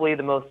probably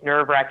the most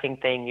nerve-wracking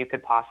thing you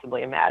could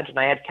possibly imagine.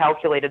 I had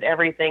calculated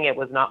everything. It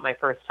was not my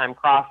first time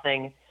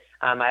crossing.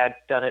 I had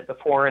done it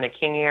before in a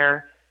King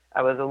Air.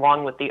 I was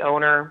along with the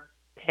owner,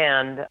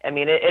 and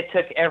it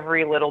took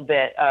every little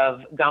bit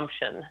of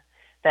gumption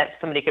that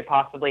somebody could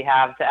possibly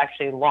have to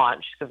actually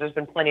launch, because there's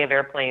been plenty of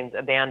airplanes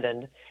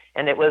abandoned,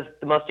 and it was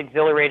the most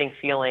exhilarating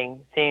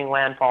feeling seeing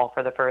landfall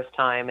for the first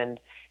time and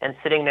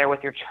sitting there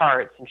with your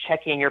charts and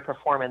checking your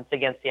performance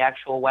against the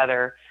actual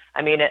weather.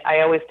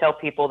 I always tell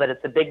people that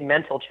it's a big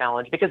mental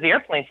challenge because the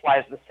airplane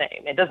flies the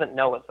same. It doesn't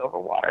know it's over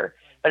water,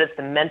 but it's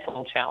the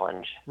mental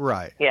challenge.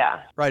 Right.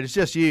 Yeah. Right. It's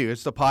just you.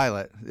 It's the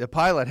pilot. The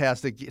pilot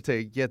has to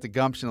get the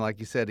gumption, like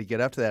you said, to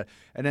get up to that.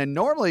 And then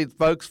normally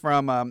folks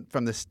from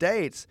the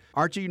States,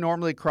 aren't you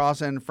normally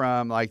crossing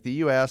from like the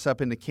U.S.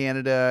 up into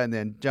Canada and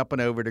then jumping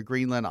over to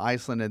Greenland,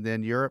 Iceland, and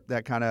then Europe,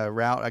 that kind of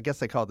route? I guess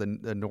they call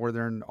it the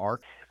Northern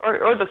Arc.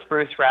 Or the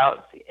spruce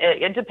routes.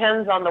 It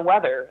depends on the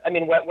weather.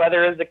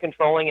 Weather is the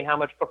controlling and how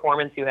much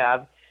performance you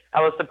have.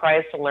 I was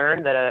surprised to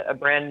learn that a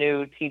brand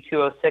new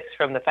T206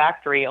 from the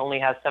factory only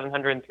has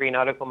 703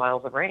 nautical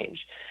miles of range.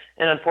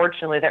 And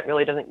unfortunately, that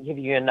really doesn't give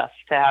you enough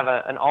to have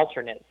an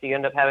alternate. So you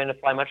end up having to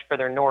fly much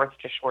further north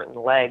to shorten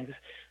the legs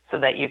so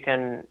that you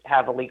can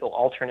have a legal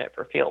alternate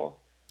for fuel.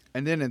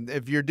 And then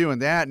if you're doing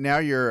that, now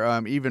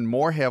you're even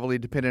more heavily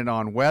dependent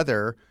on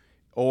weather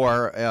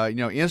or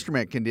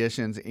instrument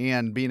conditions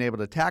and being able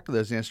to tackle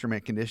those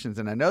instrument conditions.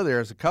 And I know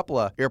there's a couple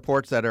of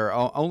airports that are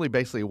only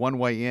basically one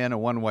way in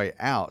and one way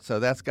out. So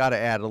that's got to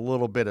add a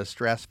little bit of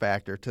stress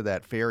factor to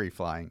that ferry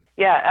flying.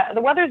 Yeah,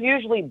 the weather's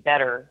usually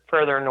better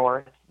further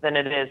north than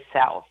it is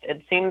south.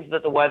 It seems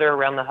that the weather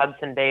around the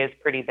Hudson Bay is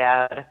pretty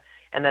bad.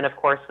 And then, of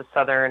course, the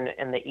southern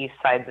and the east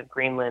sides of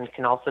Greenland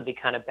can also be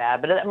kind of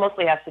bad. But it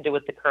mostly has to do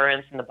with the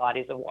currents and the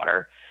bodies of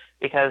water.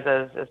 Because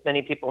as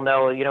many people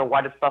know,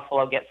 why does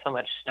Buffalo get so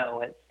much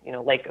snow? It's,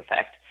 lake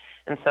effect.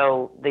 And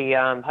so the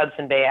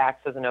Hudson Bay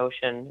acts as an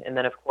ocean. And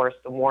then, of course,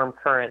 the warm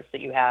currents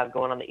that you have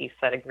going on the east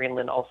side of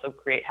Greenland also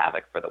create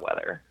havoc for the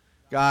weather.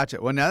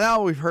 Gotcha. Well,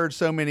 now we've heard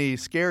so many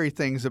scary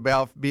things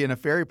about being a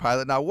ferry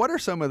pilot. Now, what are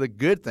some of the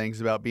good things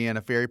about being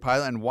a ferry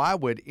pilot, and why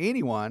would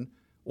anyone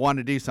want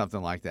to do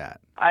something like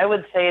that? I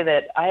would say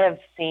that I have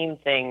seen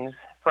things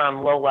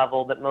from low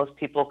level that most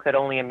people could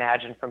only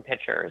imagine from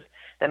pictures,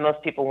 that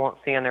most people won't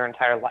see in their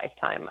entire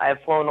lifetime.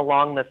 I've flown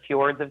along the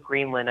fjords of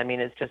Greenland. I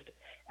mean, it's just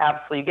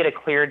absolutely, you get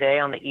a clear day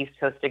on the east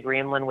coast of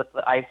Greenland with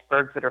the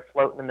icebergs that are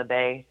floating in the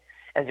bay.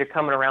 As you're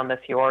coming around the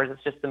fjords,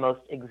 it's just the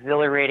most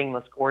exhilarating,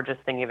 most gorgeous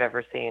thing you've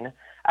ever seen.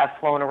 I've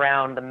flown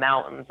around the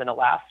mountains in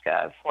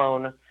Alaska. I've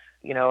flown,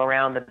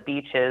 around the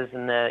beaches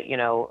and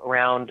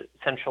around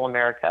Central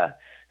America.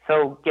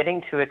 So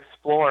getting to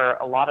explore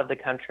a lot of the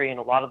country and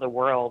a lot of the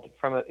world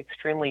from an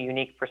extremely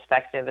unique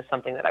perspective is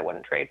something that I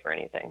wouldn't trade for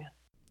anything.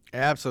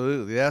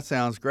 Absolutely. That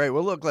sounds great.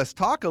 Well, look, let's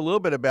talk a little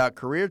bit about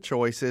career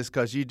choices,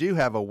 because you do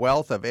have a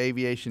wealth of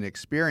aviation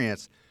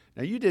experience.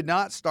 Now, you did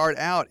not start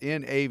out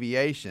in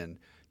aviation.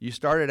 You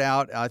started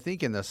out, I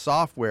think, in the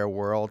software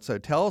world. So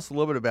tell us a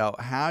little bit about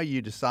how you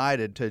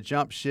decided to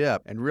jump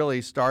ship and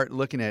really start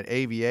looking at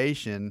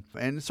aviation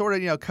and sort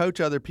of,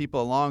 coach other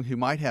people along who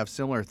might have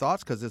similar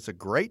thoughts, because it's a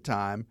great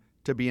time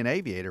to be an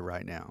aviator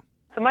right now.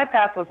 So my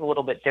path was a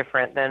little bit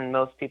different than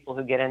most people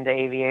who get into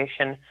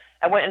aviation.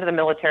 I went into the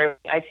military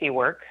IT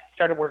work,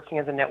 started working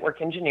as a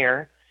network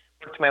engineer,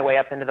 worked my way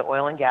up into the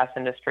oil and gas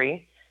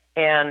industry.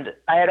 And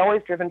I had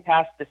always driven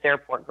past this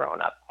airport growing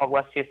up called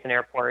West Houston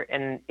Airport,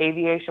 and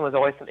aviation was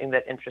always something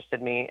that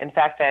interested me. In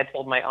fact, I had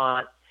told my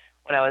aunt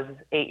when I was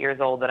 8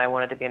 years old that I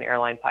wanted to be an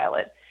airline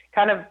pilot.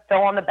 Kind of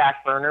fell on the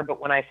back burner, but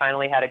when I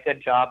finally had a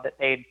good job that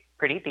paid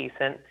pretty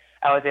decent,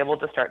 I was able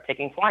to start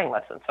taking flying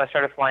lessons. So I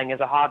started flying as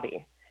a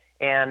hobby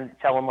and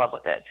fell in love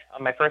with it.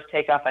 On my first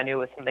takeoff, I knew it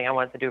was something I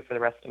wanted to do for the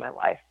rest of my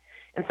life.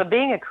 And so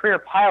being a career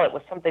pilot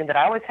was something that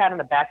I always had in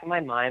the back of my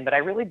mind, but I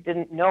really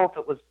didn't know if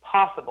it was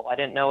possible. I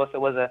didn't know if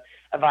it was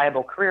a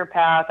viable career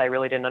path. I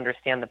really didn't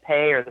understand the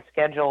pay or the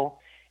schedule.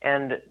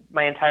 And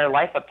my entire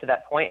life up to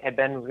that point had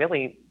been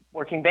really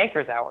working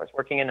banker's hours,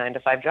 working a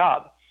 9-to-5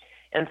 job.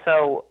 And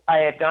so I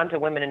had gone to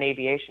Women in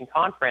Aviation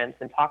conference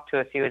and talked to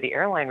a few of the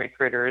airline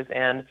recruiters,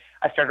 and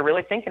I started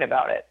really thinking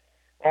about it.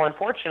 Well,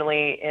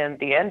 unfortunately, in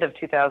the end of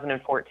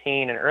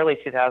 2014 and early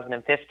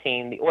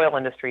 2015, the oil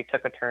industry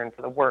took a turn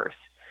for the worse.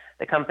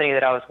 The company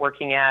that I was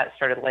working at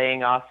started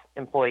laying off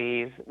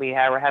employees. We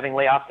were having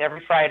layoffs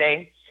every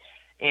Friday,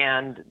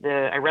 and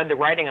I read the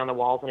writing on the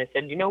walls, and I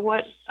said, you know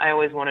what? I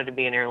always wanted to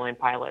be an airline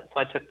pilot, so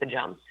I took the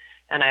jump,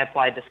 and I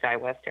applied to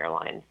SkyWest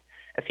Airlines.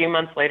 A few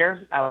months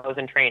later, I was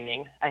in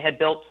training. I had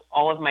built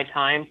all of my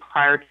time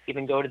prior to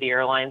even go to the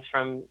airlines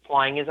from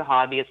flying as a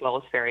hobby as well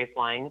as ferry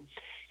flying,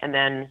 and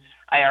then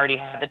I already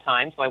had the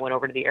time, so I went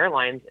over to the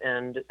airlines,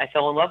 and I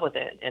fell in love with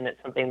it, and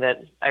it's something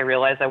that I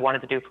realized I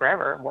wanted to do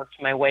forever. Worked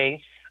my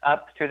way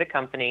up through the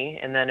company,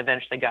 and then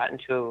eventually got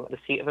into the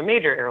seat of a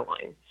major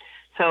airline.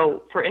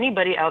 So for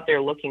anybody out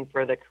there looking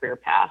for the career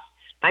path,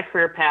 my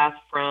career path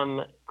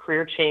from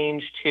career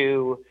change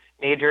to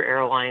major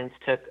airlines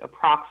took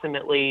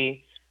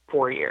approximately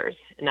 4 years,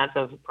 and that's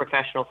of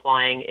professional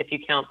flying. If you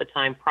count the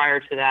time prior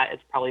to that,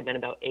 it's probably been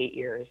about 8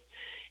 years.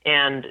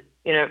 And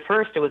at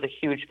first it was a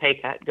huge pay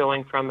cut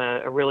going from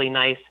a really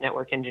nice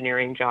network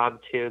engineering job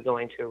to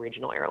going to a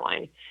regional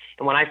airline.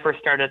 And when I first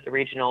started at the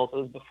regionals, it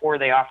was before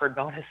they offered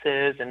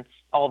bonuses and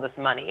all this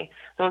money.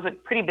 So it was a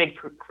pretty big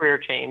career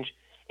change.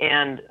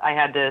 And I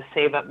had to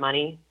save up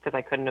money because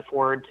I couldn't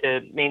afford to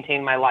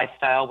maintain my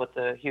lifestyle with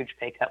a huge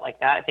pay cut like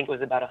that. I think it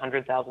was about a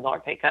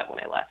 $100,000 pay cut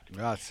when I left.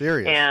 Ah,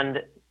 serious.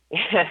 And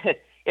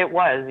it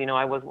was,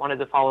 I wanted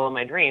to follow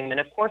my dream. And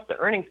of course, the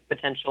earnings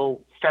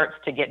potential starts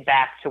to get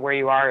back to where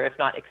you are, if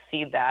not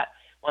exceed that,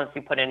 once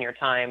you put in your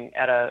time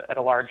at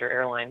a larger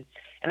airline.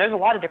 And there's a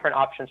lot of different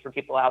options for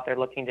people out there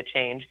looking to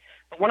change.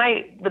 But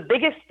the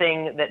biggest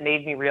thing that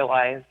made me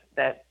realize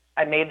that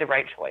I made the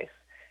right choice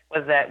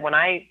was that when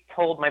I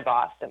told my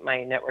boss at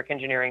my network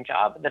engineering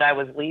job that I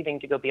was leaving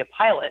to go be a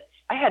pilot,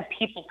 I had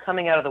people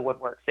coming out of the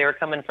woodworks. They were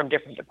coming from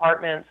different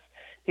departments,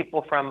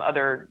 people from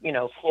other,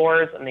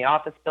 floors in the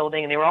office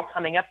building, and they were all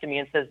coming up to me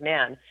and says,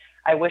 man,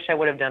 I wish I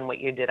would have done what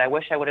you did. I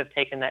wish I would have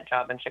taken that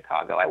job in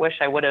Chicago. I wish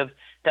I would have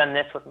done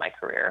this with my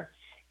career.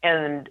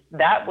 And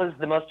that was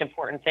the most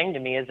important thing to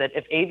me, is that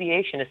if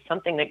aviation is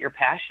something that you're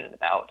passionate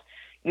about,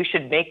 you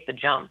should make the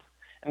jump.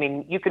 I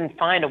mean, you can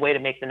find a way to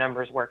make the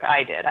numbers work.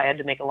 I did. I had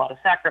to make a lot of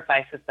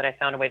sacrifices, but I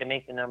found a way to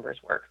make the numbers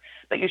work.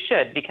 But you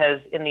should, because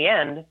in the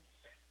end,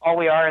 all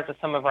we are is the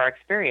sum of our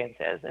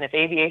experiences. And if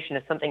aviation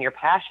is something you're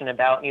passionate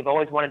about and you've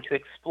always wanted to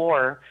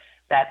explore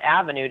that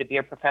avenue to be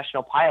a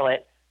professional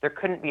pilot, there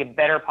couldn't be a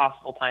better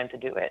possible time to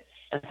do it.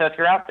 And so if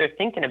you're out there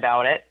thinking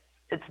about it,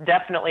 it's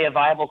definitely a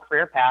viable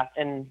career path,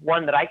 and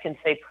one that I can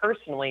say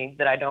personally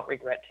that I don't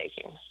regret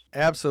taking.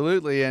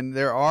 Absolutely, and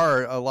there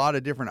are a lot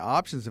of different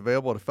options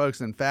available to folks.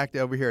 In fact,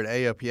 over here at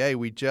AOPA,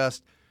 we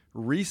just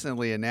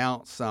recently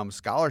announced some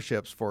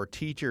scholarships for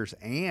teachers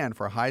and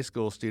for high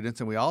school students.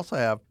 And we also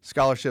have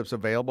scholarships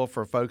available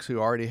for folks who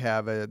already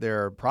have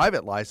their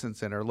private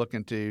license and are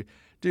looking to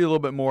do a little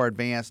bit more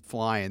advanced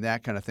flying,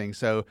 that kind of thing.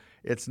 So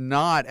it's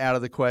not out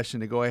of the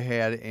question to go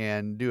ahead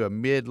and do a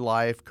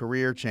midlife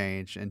career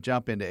change and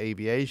jump into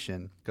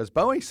aviation, because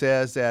Boeing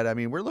says that,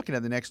 we're looking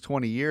at the next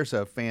 20 years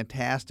of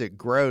fantastic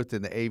growth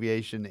in the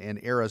aviation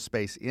and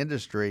aerospace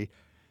industry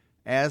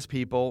as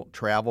people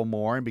travel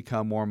more and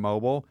become more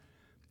mobile,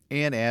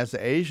 and as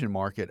the Asian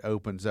market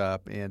opens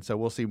up. And so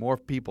we'll see more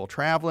people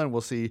traveling.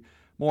 We'll see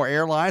more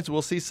airlines.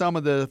 We'll see some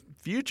of the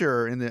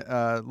future in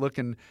the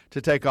looking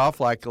to take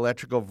off, like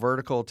electrical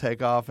vertical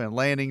takeoff and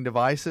landing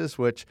devices,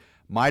 which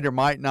might or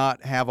might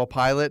not have a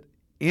pilot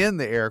in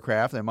the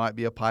aircraft. There might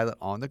be a pilot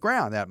on the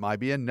ground. That might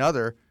be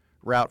another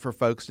route for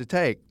folks to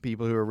take,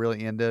 people who are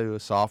really into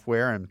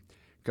software and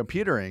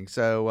computering,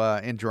 so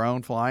and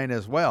drone flying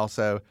as well.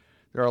 So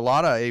there are a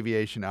lot of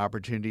aviation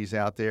opportunities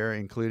out there,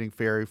 including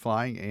ferry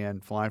flying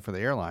and flying for the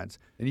airlines.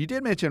 And you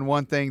did mention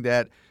one thing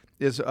that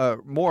is a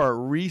more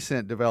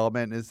recent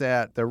development, is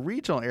that the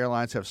regional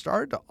airlines have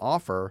started to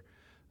offer,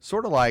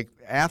 sort of like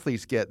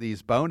athletes get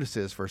these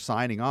bonuses for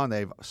signing on,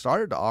 they've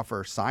started to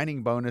offer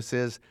signing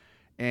bonuses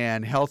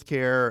and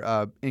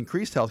healthcare,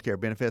 increased healthcare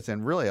benefits,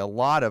 and really a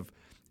lot of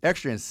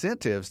extra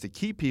incentives to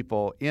keep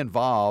people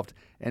involved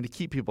and to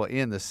keep people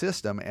in the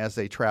system as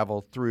they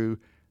travel through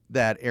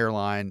that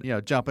airline,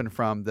 jumping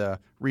from the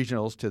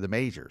regionals to the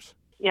majors.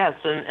 Yes,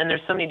 and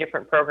there's so many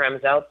different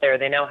programs out there.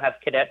 They now have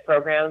cadet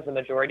programs. The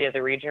majority of the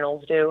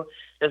regionals do.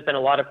 There's been a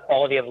lot of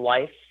quality of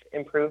life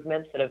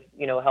improvements that have,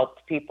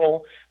 helped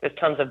people. There's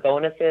tons of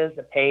bonuses.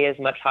 The pay is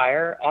much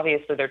higher.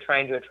 Obviously, they're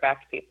trying to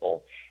attract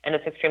people, and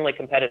it's extremely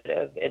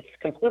competitive. It's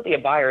completely a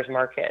buyer's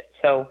market.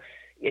 So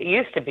it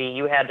used to be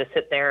you had to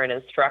sit there and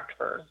instruct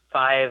for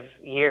 5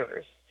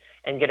 years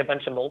and get a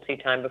bunch of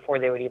multi-time before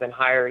they would even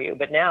hire you.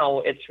 But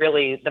now it's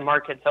really, the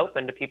market's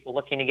open to people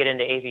looking to get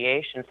into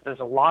aviation. So there's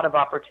a lot of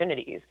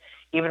opportunities,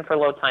 even for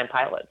low-time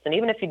pilots. And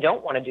even if you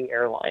don't want to do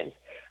airlines,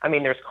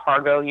 there's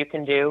cargo you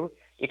can do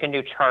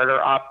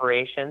charter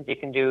operations, you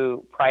can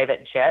do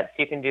private jets,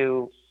 you can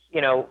do,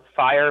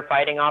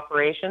 firefighting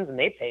operations, and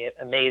they pay it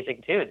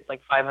amazing too. It's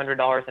like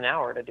 $500 an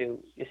hour to do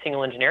a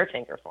single engine air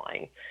tanker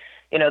flying.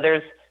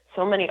 There's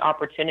so many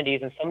opportunities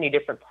and so many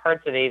different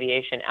parts of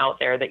aviation out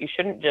there that you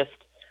shouldn't just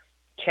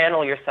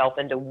channel yourself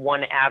into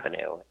one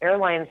avenue.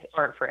 Airlines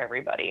aren't for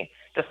everybody,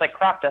 just like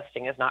crop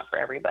dusting is not for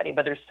everybody.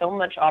 But there's so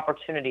much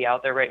opportunity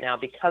out there right now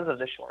because of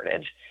the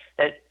shortage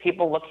that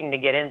people looking to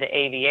get into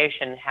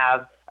aviation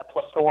have a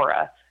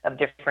plethora of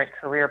different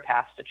career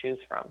paths to choose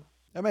from.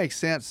 That makes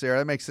sense, Sarah.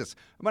 That makes sense.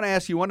 I'm going to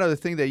ask you one other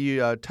thing that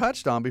you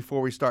touched on before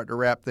we start to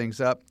wrap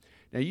things up.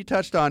 Now, you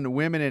touched on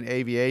women in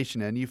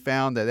aviation, and you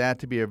found that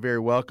to be a very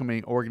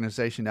welcoming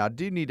organization. Now, I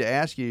do need to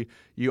ask you,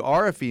 you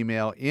are a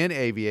female in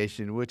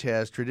aviation, which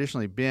has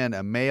traditionally been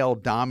a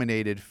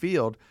male-dominated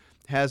field.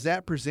 Has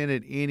that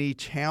presented any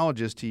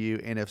challenges to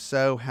you, and if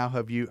so, how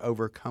have you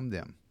overcome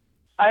them?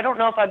 I don't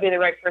know if I'd be the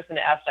right person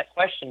to ask that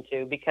question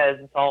to, because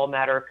it's all a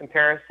matter of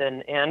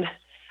comparison. And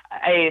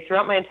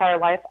throughout my entire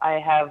life, I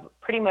have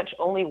pretty much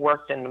only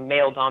worked in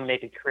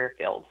male-dominated career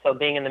fields. So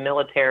being in the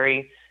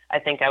military, I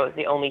think I was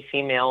the only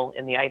female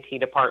in the IT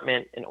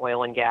department in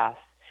oil and gas.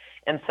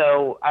 And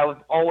so I've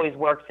always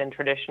worked in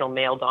traditional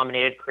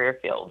male-dominated career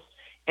fields.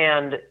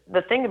 And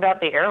the thing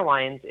about the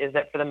airlines is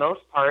that for the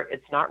most part,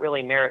 it's not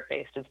really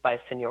merit-based, it's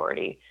by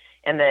seniority.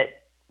 And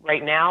that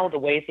right now, the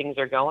way things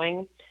are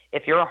going,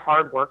 if you're a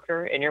hard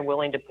worker and you're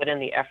willing to put in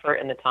the effort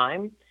and the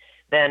time,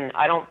 then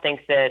I don't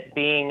think that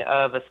being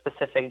of a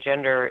specific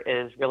gender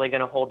is really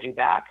going to hold you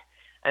back.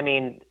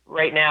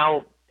 Right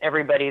now,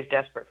 everybody's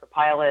desperate for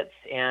pilots,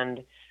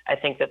 and I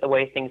think that the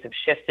way things have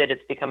shifted,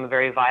 it's become a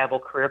very viable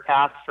career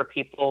path for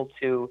people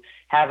to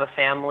have a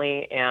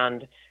family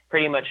and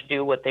pretty much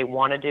do what they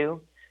want to do.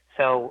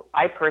 So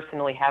I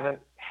personally haven't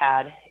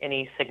had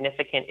any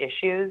significant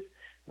issues,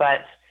 but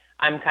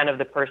I'm kind of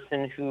the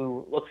person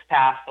who looks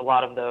past a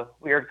lot of the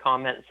weird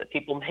comments that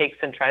people make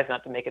and tries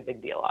not to make a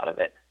big deal out of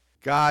it.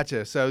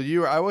 Gotcha. So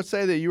I would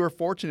say that you were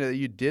fortunate that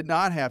you did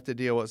not have to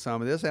deal with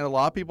some of this, and a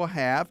lot of people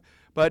have.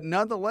 But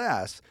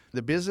nonetheless,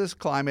 the business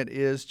climate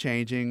is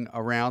changing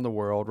around the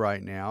world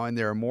right now, and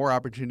there are more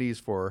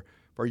opportunities for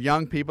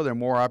young people. There are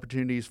more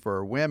opportunities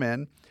for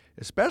women,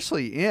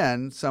 especially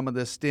in some of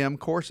the STEM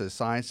courses,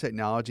 science,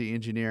 technology,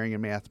 engineering,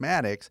 and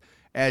mathematics,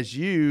 as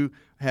you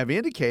have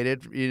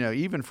indicated,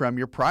 even from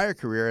your prior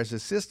career as a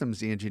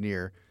systems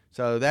engineer.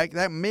 So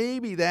that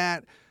maybe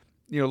that,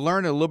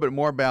 learning a little bit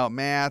more about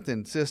math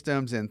and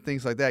systems and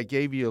things like that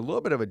gave you a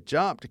little bit of a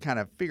jump to kind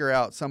of figure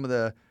out some of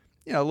the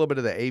a little bit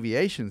of the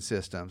aviation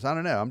systems. I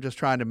don't know. I'm just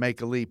trying to make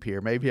a leap here.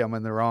 Maybe I'm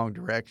in the wrong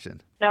direction.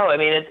 No,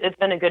 it's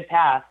been a good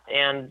path.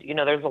 And,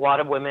 there's a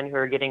lot of women who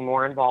are getting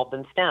more involved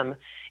in STEM.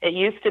 It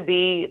used to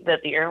be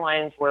that the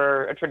airlines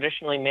were a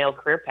traditionally male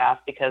career path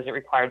because it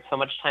required so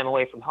much time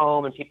away from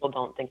home and people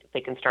don't think that they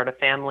can start a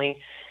family.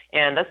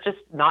 And that's just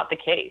not the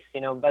case.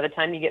 By the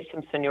time you get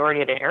some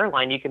seniority at an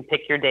airline, you can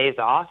pick your days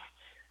off.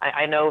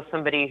 I know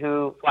somebody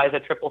who flies a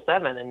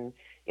 777, and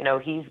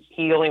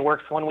he only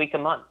works 1 week a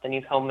month, and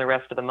he's home the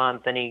rest of the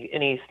month, and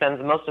he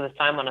spends most of his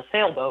time on a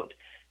sailboat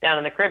down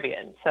in the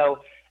Caribbean. So,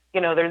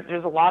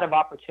 there's a lot of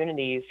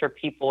opportunities for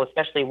people,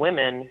 especially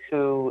women,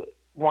 who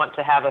want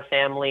to have a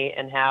family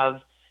and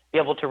be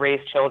able to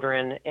raise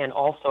children and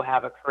also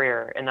have a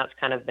career. And that's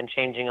kind of been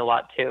changing a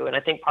lot too. And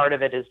I think part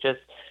of it is just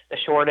the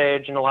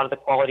shortage and a lot of the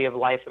quality of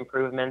life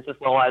improvements, as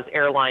well as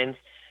airlines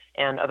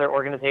and other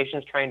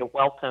organizations trying to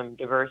welcome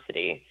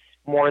diversity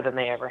more than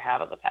they ever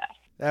have in the past.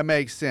 That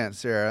makes sense,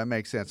 Sarah. That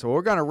makes sense. So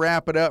we're going to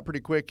wrap it up pretty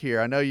quick here.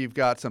 I know you've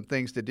got some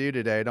things to do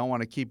today. I don't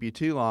want to keep you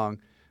too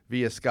long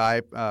via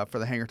Skype for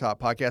the Hangar Talk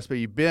podcast, but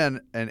you've been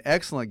an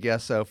excellent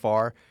guest so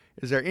far.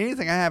 Is there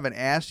anything I haven't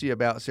asked you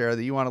about, Sarah,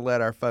 that you want to let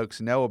our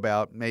folks know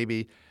about,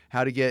 maybe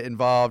how to get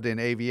involved in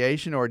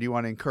aviation, or do you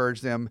want to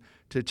encourage them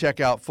to check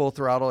out Full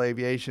Throttle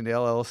Aviation,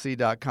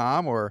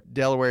 LLC.com, or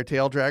Delaware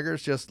Tail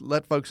Draggers? Just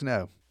let folks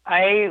know.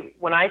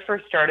 When I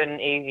first started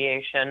in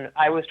aviation,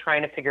 I was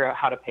trying to figure out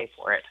how to pay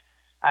for it.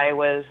 I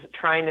was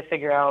trying to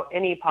figure out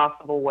any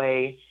possible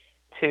way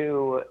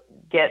to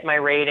get my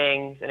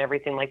ratings and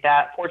everything like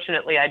that.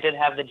 Fortunately, I did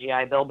have the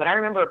GI Bill, but I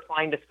remember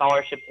applying to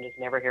scholarships and just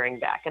never hearing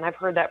back. And I've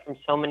heard that from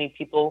so many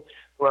people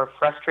who are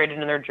frustrated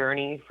in their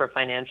journey for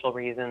financial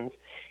reasons.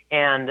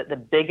 And the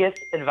biggest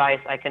advice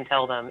I can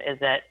tell them is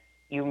that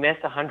you miss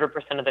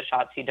 100% of the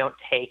shots you don't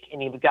take,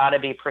 and you've got to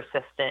be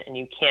persistent, and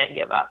you can't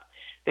give up.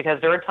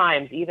 Because there are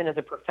times, even as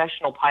a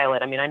professional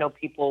pilot, I know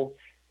people,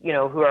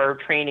 who are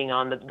training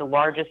on the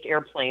largest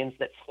airplanes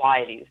that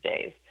fly these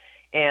days,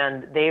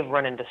 and they've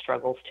run into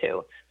struggles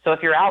too. So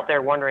if you're out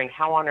there wondering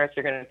how on earth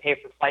you're going to pay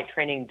for flight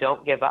training,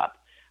 don't give up.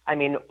 I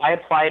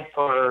applied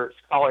for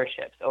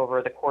scholarships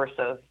over the course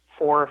of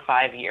 4 or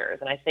 5 years,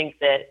 and I think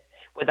that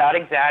without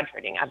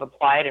exaggerating, I've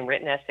applied and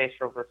written essays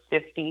for over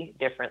 50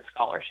 different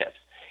scholarships.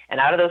 And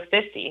out of those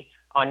 50,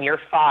 on year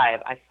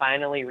 5, I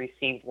finally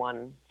received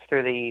one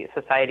through the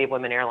Society of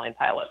Women Airline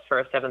Pilots for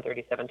a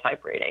 737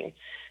 type rating.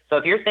 So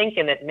if you're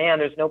thinking that, man,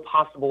 there's no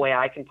possible way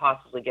I can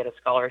possibly get a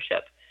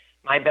scholarship,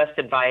 my best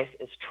advice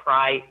is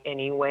try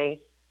anyway.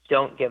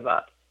 Don't give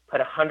up. Put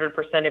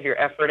 100% of your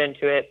effort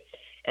into it.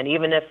 And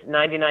even if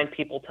 99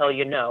 people tell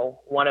you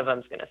no, one of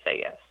them's going to say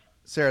yes.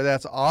 Sarah,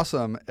 that's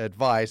awesome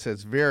advice.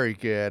 It's very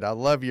good. I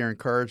love your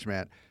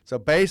encouragement. So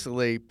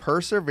basically,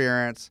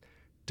 perseverance,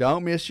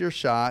 don't miss your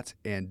shots,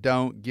 and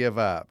don't give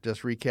up.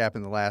 Just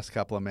recapping the last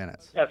couple of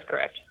minutes. That's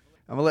correct.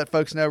 I'm going to let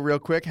folks know real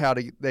quick how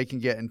they can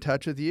get in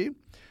touch with you.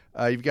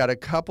 You've got a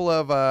couple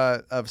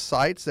of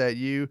sites that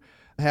you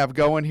have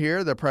going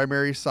here. The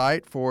primary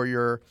site for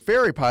your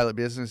ferry pilot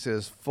business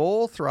is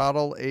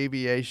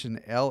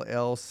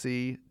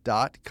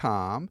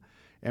fullthrottleaviationllc.com.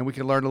 And we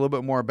can learn a little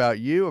bit more about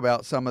you,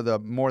 about some of the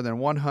more than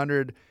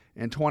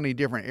 120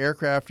 different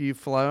aircraft you've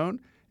flown,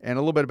 and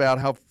a little bit about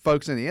how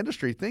folks in the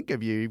industry think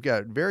of you. You've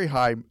got very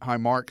high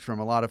marks from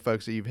a lot of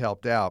folks that you've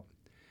helped out.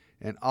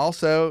 And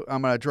also,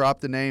 I'm going to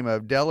drop the name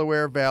of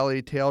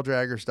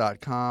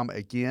DelawareValleyTailDraggers.com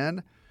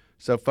again,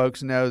 so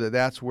folks know that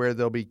that's where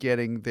they'll be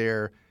getting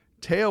their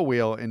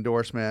tailwheel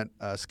endorsement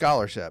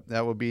scholarship.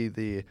 That will be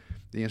the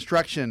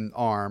instruction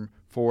arm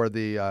for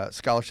the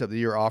scholarship that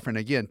you're offering.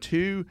 Again,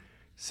 2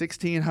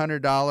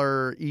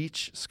 $1,600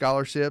 each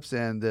scholarships,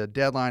 and the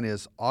deadline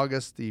is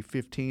August the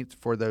 15th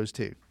for those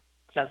 2.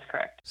 That's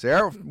correct.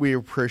 Sarah, we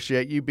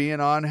appreciate you being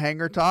on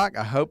Hangar Talk.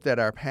 I hope that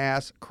our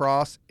paths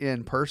cross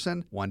in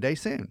person one day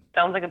soon.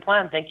 Sounds like a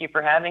plan. Thank you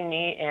for having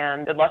me,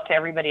 and good luck to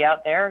everybody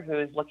out there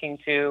who's looking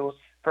to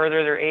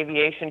further their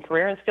aviation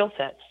career and skill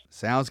sets.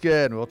 Sounds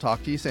good. We'll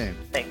talk to you soon.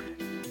 Thanks.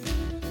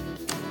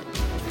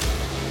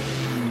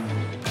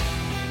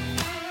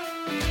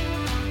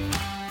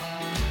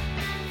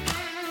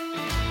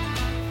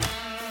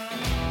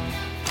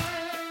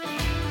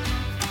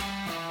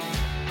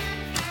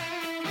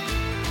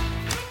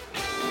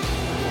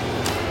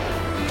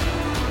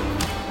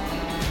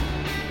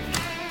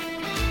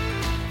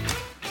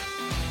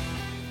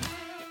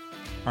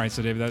 All right,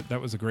 so Dave,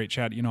 that was a great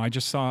chat. I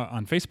just saw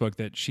on Facebook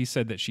that she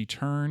said that she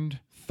turned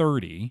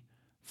 30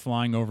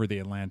 flying over the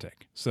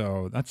Atlantic.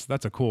 So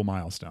that's a cool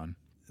milestone.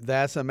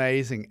 That's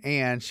amazing.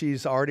 And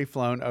she's already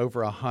flown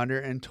over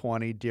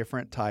 120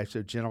 different types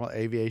of general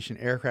aviation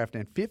aircraft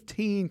in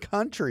 15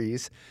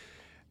 countries.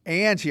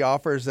 And she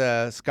offers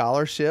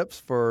scholarships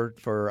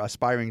for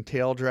aspiring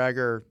tail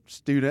dragger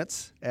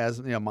students,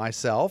 as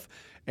myself.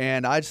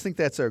 And I just think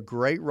that's a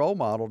great role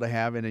model to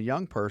have in a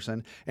young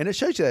person. And it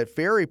shows you that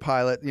ferry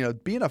pilot,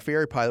 being a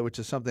ferry pilot, which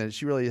is something that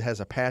she really has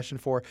a passion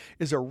for,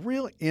 is a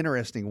real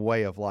interesting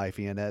way of life,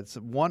 Ian. That's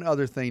one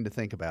other thing to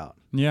think about.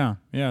 Yeah,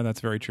 that's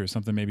very true.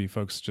 Something maybe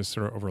folks just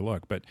sort of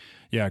overlook. But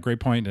yeah,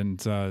 great point.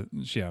 And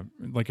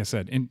like I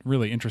said,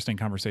 really interesting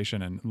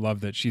conversation, and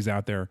love that she's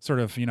out there sort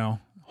of,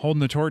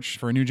 holding the torch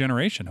for a new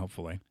generation,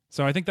 hopefully.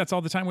 So I think that's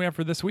all the time we have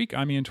for this week.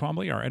 I'm Ian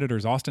Twombly. Our editor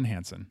is Austin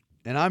Hanson.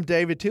 And I'm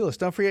David Tulis.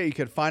 Don't forget, you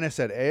can find us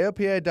at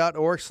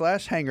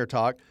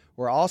aopa.org/hangartalk,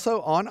 We're also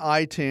on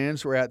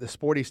iTunes. We're at the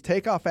Sporty's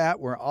Takeoff app.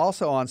 We're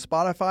also on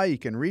Spotify. You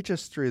can reach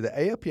us through the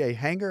AOPA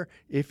Hangar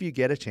if you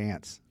get a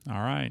chance.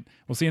 All right.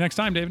 We'll see you next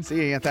time, David. See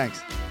you again. Thanks.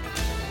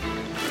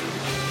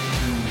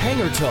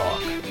 Hangar Talk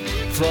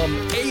from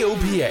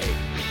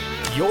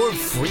AOPA, your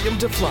freedom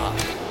to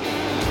fly.